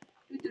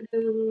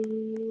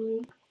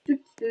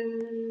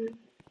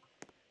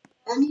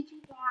 Energy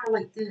bar are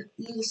like the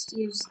least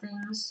used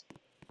things.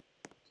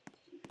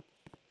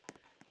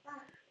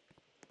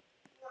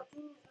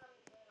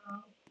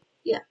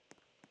 Yeah.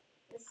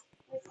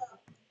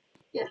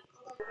 Yeah.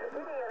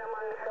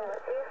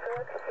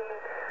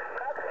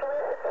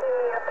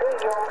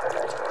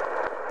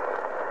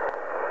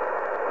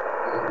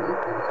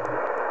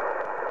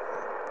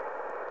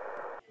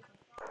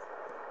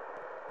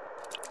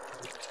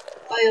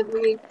 I have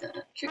made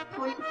the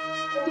checkpoint.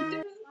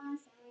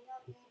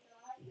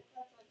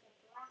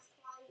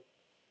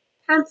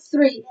 Count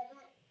 3.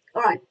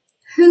 Alright.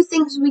 Who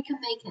thinks we can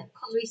make it?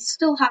 Because we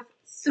still have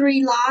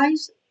 3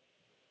 lives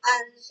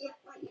And Yeah,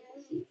 but you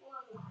only 4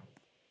 lives.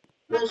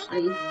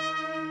 mostly,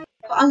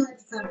 but I'm the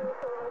third.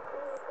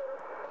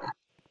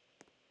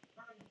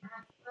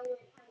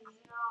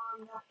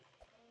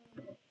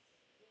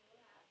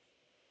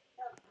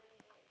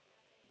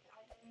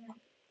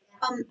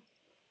 Um,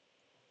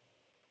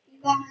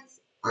 you guys,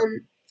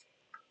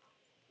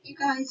 you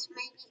guys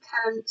maybe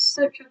can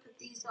search up if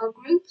these are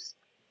groups,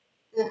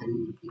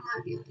 then you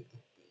might be able to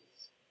get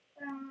these.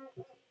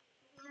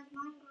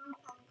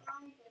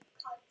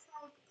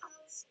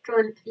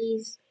 Join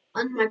please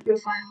on my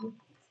profile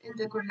in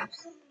the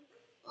groups.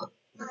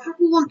 The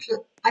purple one,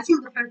 I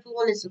think the purple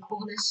one is the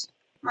coolest,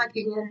 in my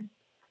opinion.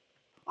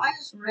 Why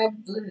is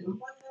red blue?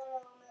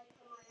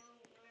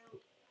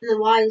 And then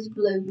why is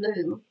blue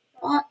blue?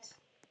 What?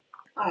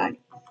 Alright.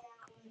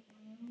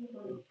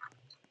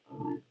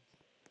 Alright.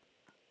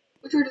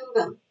 Which way do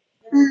we go?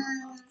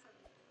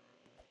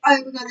 Oh,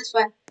 we go this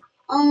way.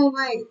 Oh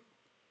wait.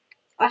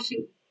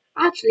 Actually,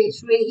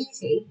 it's really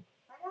easy.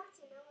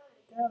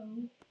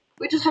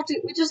 We just have to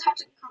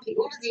complete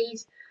all of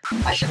these.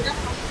 I should never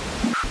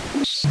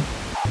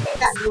hate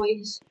that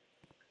noise.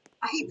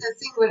 I hate the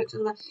thing where it's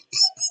like.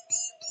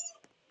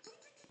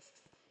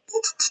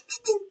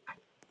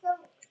 So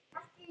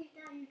after you're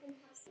done, you can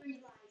have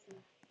 3 lives.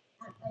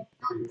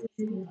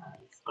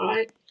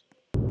 Alright.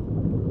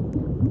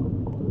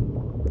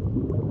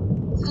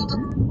 So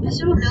I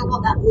still don't know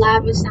what that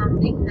lava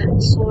sounding,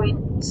 that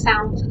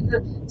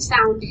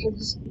sound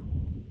is.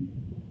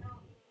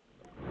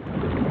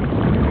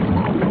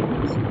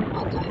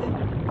 What the heck?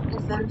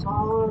 Headphones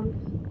on.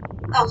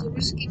 That was a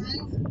risky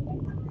move.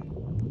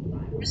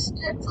 I risked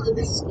it for the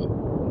biscuit.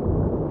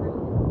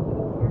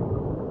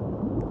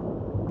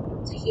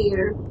 To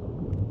here.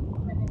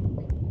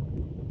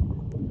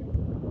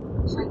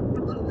 It's like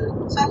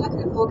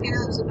a volcano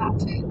is about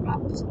to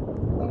erupt.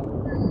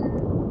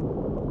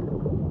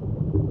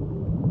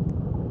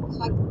 It's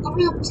like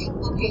erupting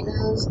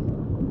volcanoes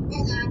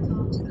in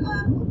Antarctica,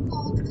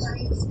 cold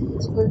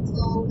places with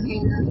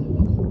volcanoes.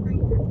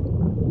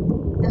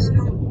 That's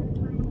how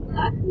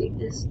I can make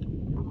this.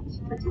 It's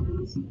pretty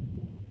easy.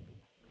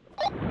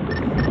 I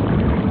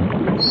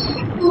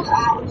pulled it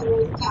out at the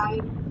wrong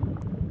time.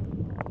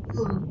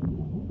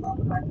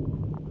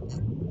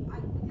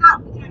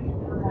 We can't get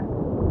through that.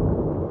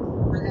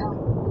 I know.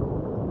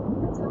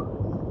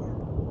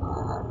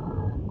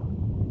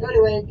 The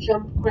only way to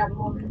jump, grab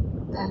one,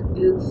 and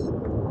oof.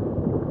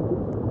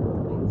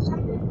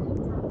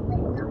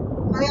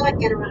 Only like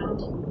get around.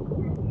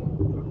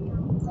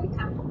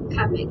 We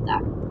can't make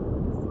that.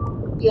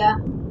 Yeah.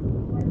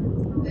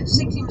 We have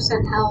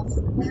 16% health.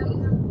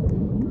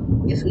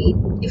 If we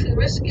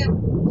risk it,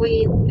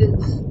 we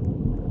oof.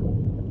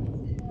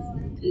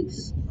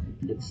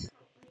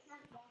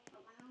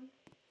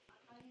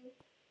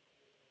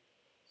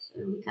 So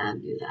we can't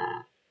do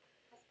that.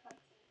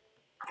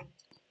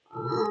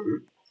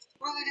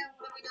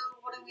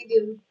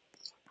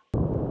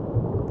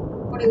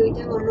 What do we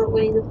do? I'm not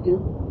winning the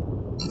field.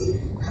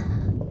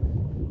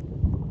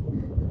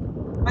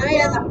 I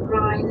made that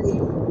rhyme.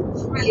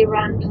 It's really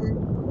random.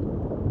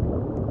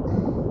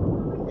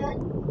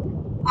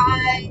 I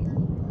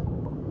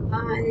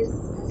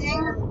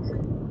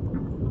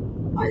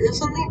think there's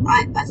something. I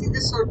think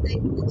there's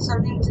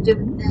something to do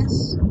with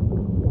this.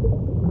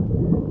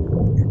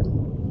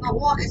 But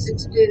what is it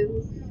to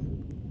do?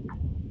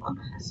 What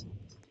has it?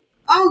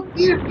 Oh,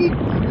 here.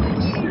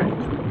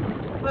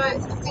 Right, I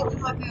think we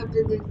might be able to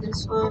do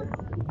this one.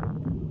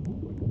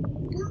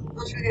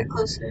 Let's get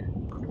closer.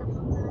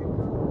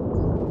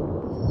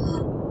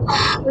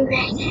 We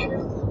made it.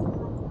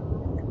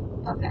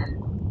 Okay.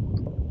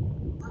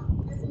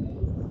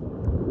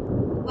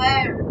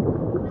 Where?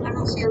 I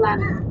don't see a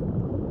ladder.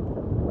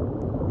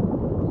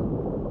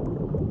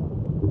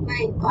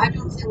 Wait, but I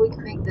don't think we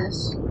can make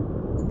this.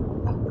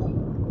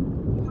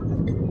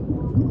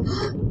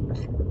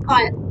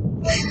 Quiet.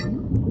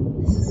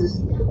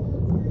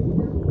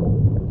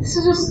 This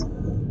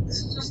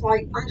is just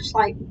like, I'm just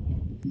like,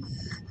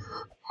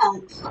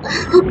 help.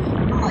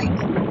 I'm like,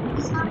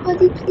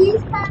 somebody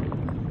please help me.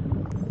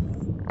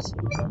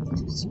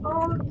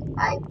 Small,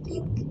 I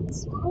think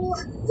small.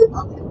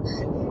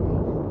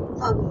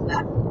 I'll go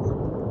back.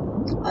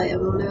 Oh yeah,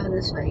 we'll go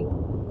this way.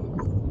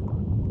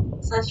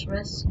 So that's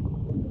risk.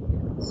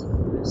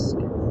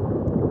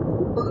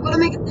 But we're gonna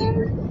make it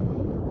there.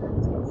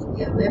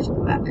 Yeah, we have to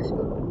go back.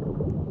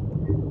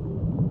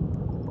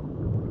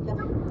 Yeah,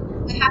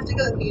 we have to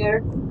go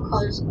here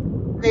because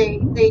they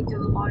do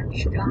a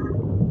large jump.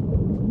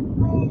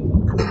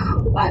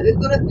 Right, we're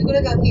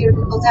gonna go here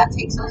because that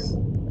takes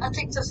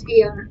us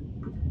here.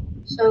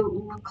 So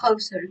we're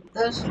closer.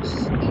 Those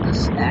just lead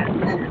us there.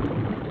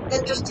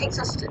 Then just takes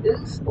us to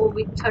Oof, or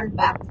we turn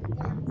back.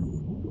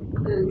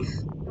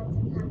 Oof.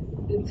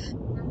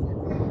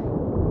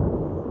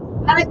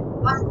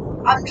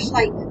 I'm just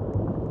like,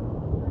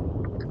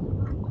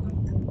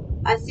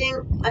 I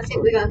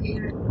think we go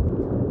here.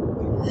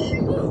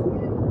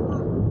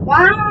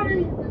 Why?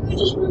 We're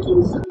just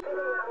wanting something.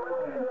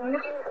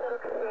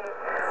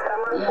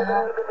 Yeah.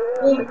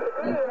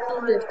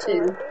 Positive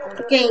 2.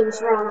 The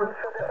game's wrong.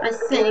 I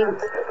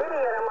think.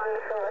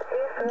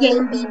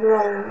 Game be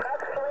wrong.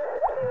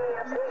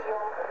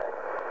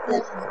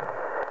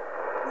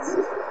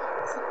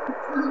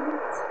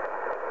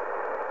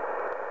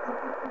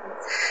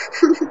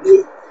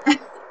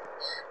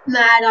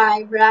 Mad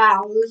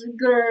eyebrows,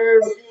 grr,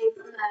 big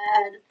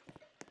mad.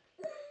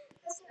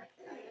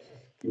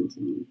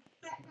 Continue.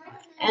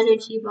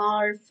 Energy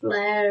bar,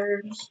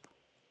 flares,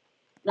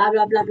 blah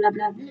blah blah blah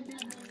blah.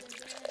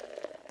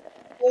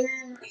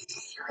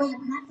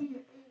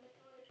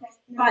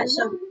 Right,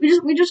 so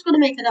we just gotta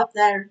make it up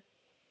there.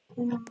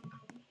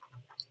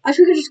 I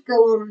think we could just go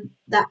on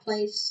that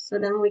place, so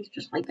then we could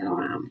just like go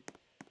around.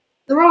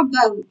 There are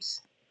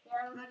boats.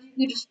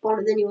 You just spawn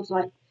and then you was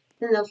like,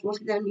 then there's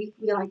one, then you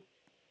can be like.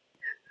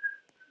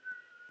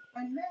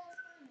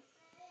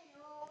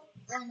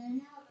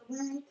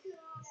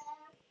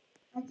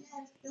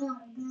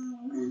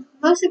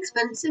 Most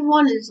expensive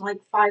one is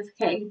like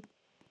 5k.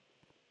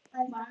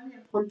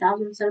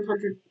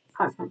 1,700.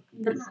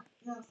 500.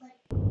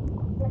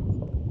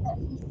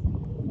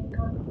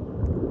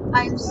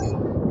 I'm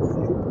saying.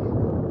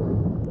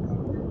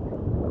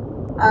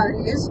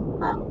 It is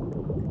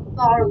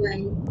far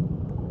away.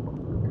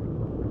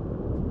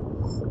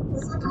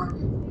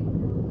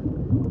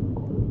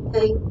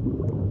 Okay.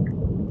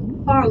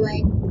 Far away.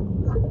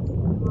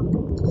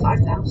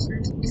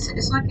 5,000.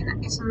 It's like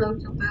it's a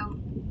motorboat.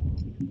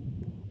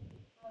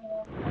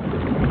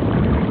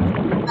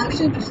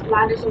 Actually, just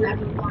ladders on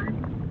everyone.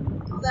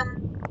 So then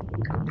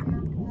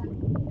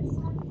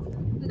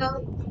we go.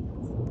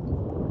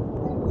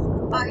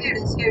 Oh, here it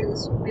is. Here it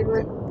is. Wait,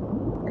 wait.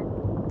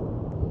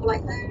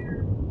 Like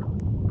there.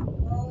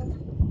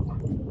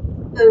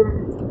 Boom.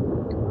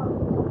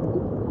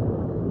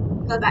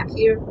 Go back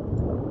here.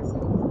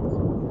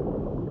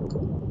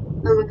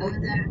 Then we go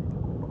there.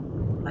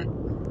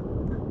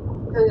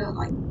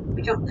 Like,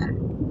 we jump there.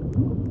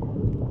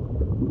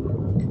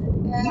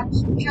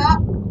 And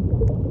jump.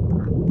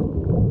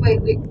 Wait,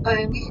 we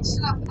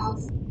still have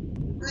health.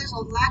 There's a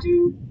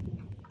ladder.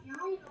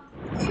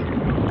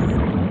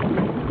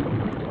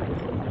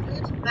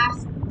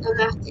 Good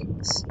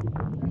mathematics.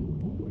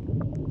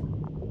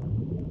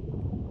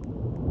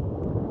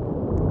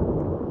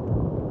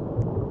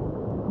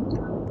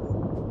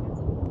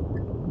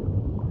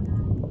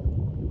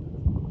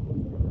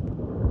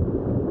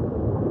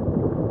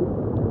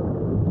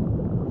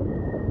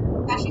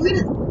 Actually, made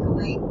it the quicker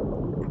way.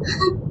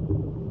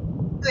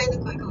 Made the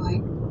quicker way.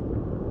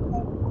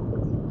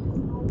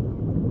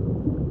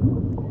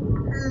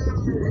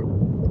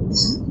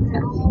 This is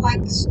more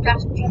like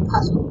strategy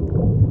puzzle.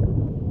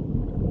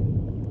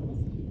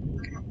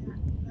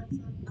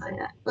 Oh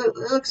yeah, it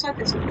looks like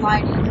it's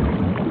collided.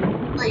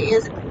 Wait,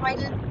 is it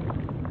collided?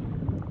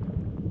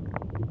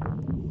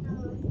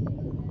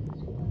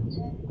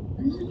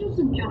 This is just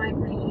a giant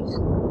maze.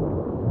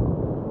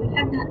 We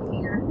have that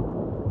here.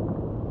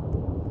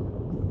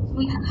 So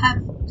we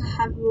have to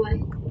have a way.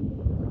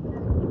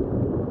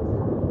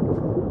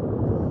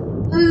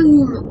 Boom!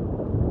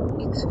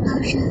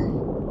 Explosion.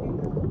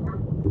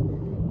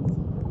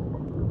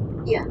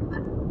 Yeah.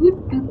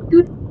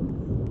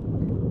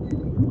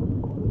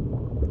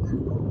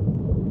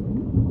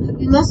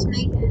 We must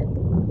make it.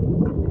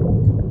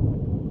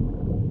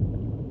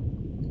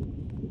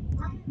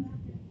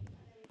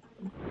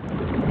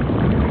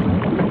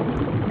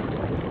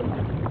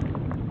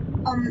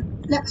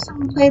 Next time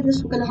we play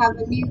this, we're gonna have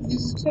a new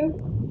visitor.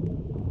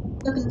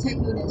 We're gonna tell you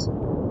who it is.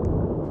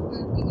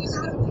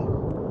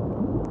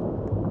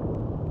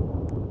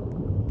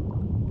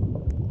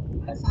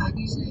 I found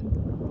his name.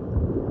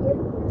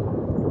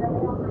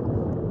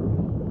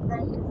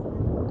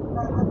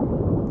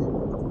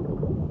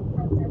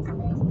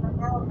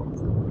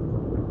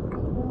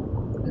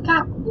 We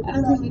can't. I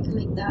don't think we can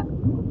make that.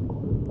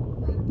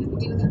 Wait, did we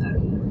do that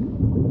earlier?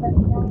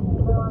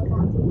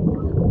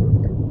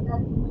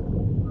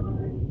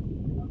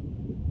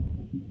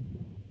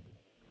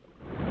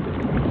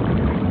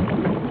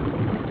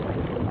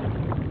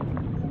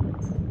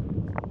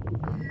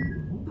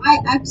 I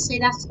have to say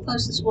that's the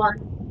closest one.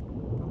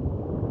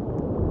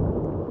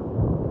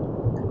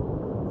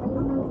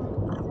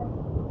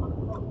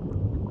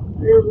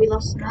 We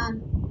lost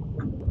none.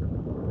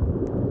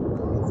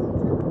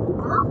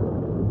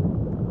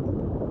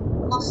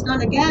 Lost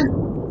none again.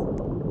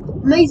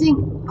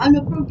 Amazing! I'm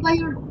a pro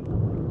player.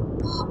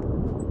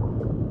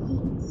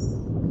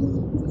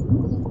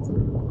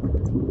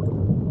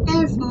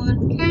 Careful,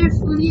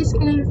 careful, yes,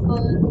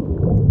 careful.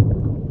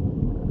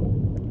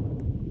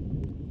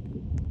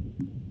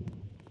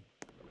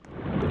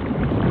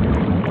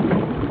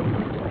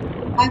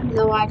 I have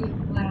no idea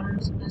where I'm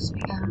supposed to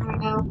be going right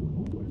now.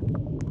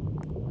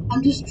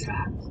 I'm just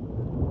trapped.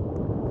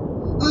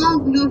 Oh,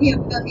 we go here,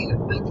 we go here.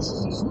 Right, this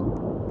is useful.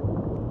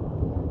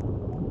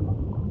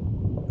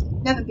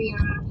 Never be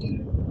around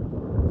here.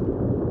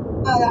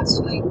 Oh, that's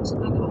swings. I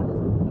got it.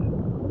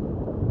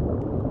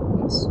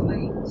 It's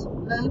swings.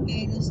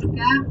 Okay, there's a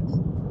gap.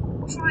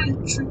 Try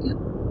and trick it.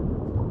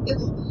 It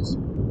won't lose.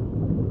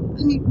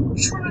 and you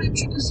try to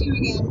trick us here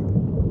again,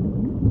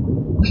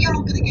 but you're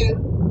not gonna get him.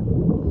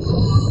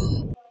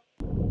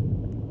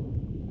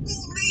 We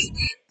made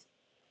it!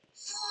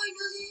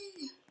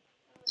 Finally!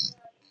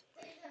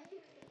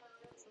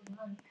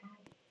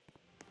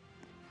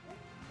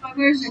 Right,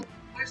 where is it?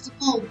 Where's the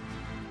pole?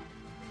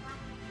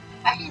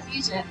 I didn't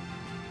use it.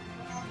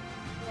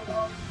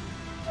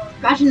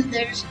 Imagine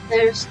there's a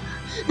big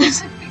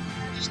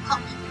that just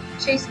comes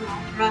chasing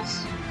after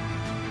us.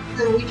 And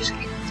then we just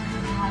kick it and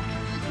we're like,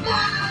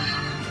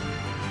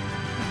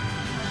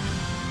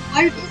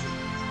 where is it?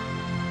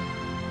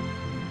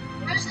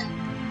 Where is it?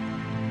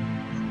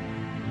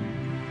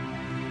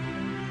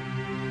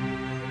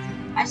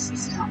 I see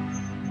some.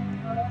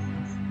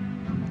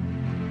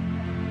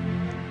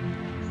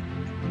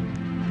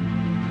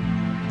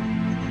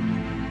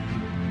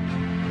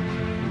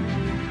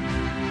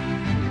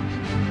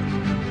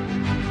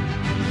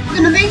 We're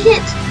gonna make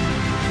it!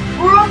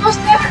 We're almost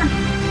there!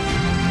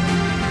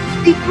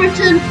 The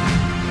Britain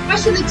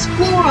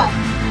Explorer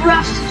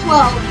Raptor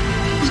 12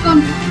 has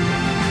gone.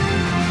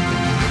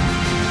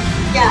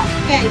 Yeah,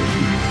 okay.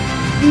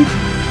 The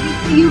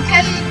UK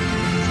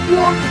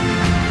Explorer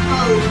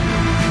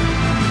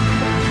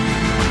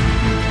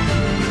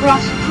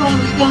Raptor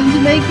 12 is going to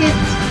make it.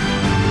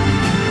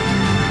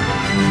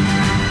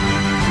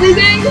 We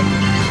made it!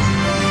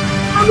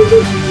 How did we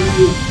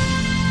do it?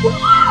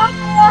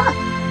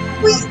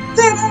 We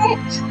did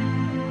it!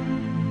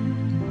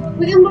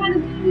 We can buy the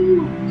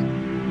boat!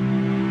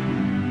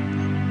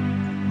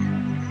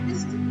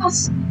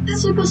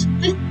 This took us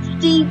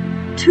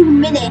 52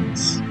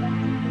 minutes,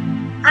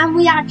 and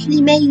we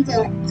actually made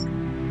it.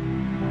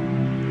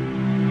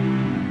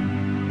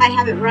 I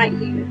have it right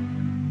here.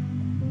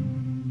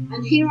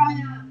 And here I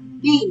am,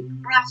 me,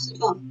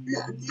 Raptor.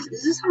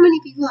 Is this how many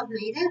people have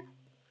made it?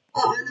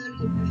 Oh, I'm the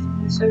only person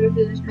on the server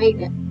who's made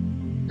it.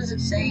 Does it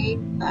say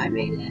that I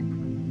made it?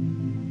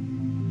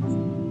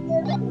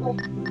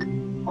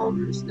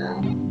 Almost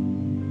now.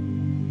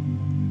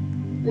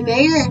 We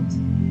made it!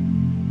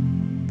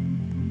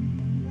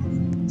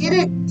 Did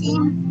it,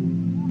 team!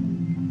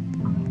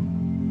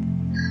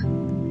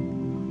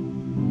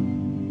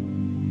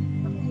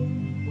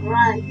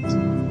 Right.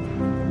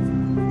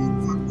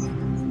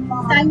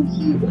 Thank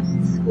you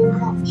for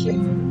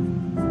watching.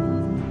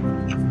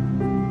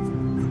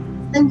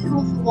 Thank you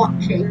all for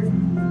watching.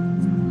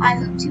 I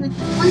hope you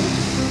enjoyed.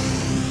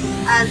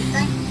 And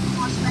thank you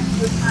for spending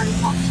your time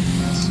watching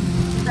this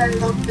very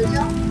long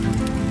video.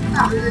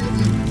 That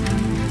really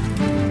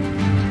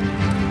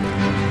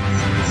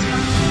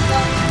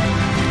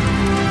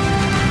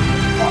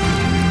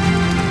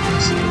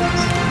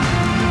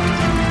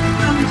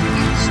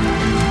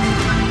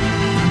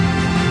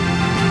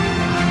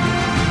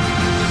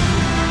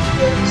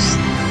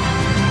Yes.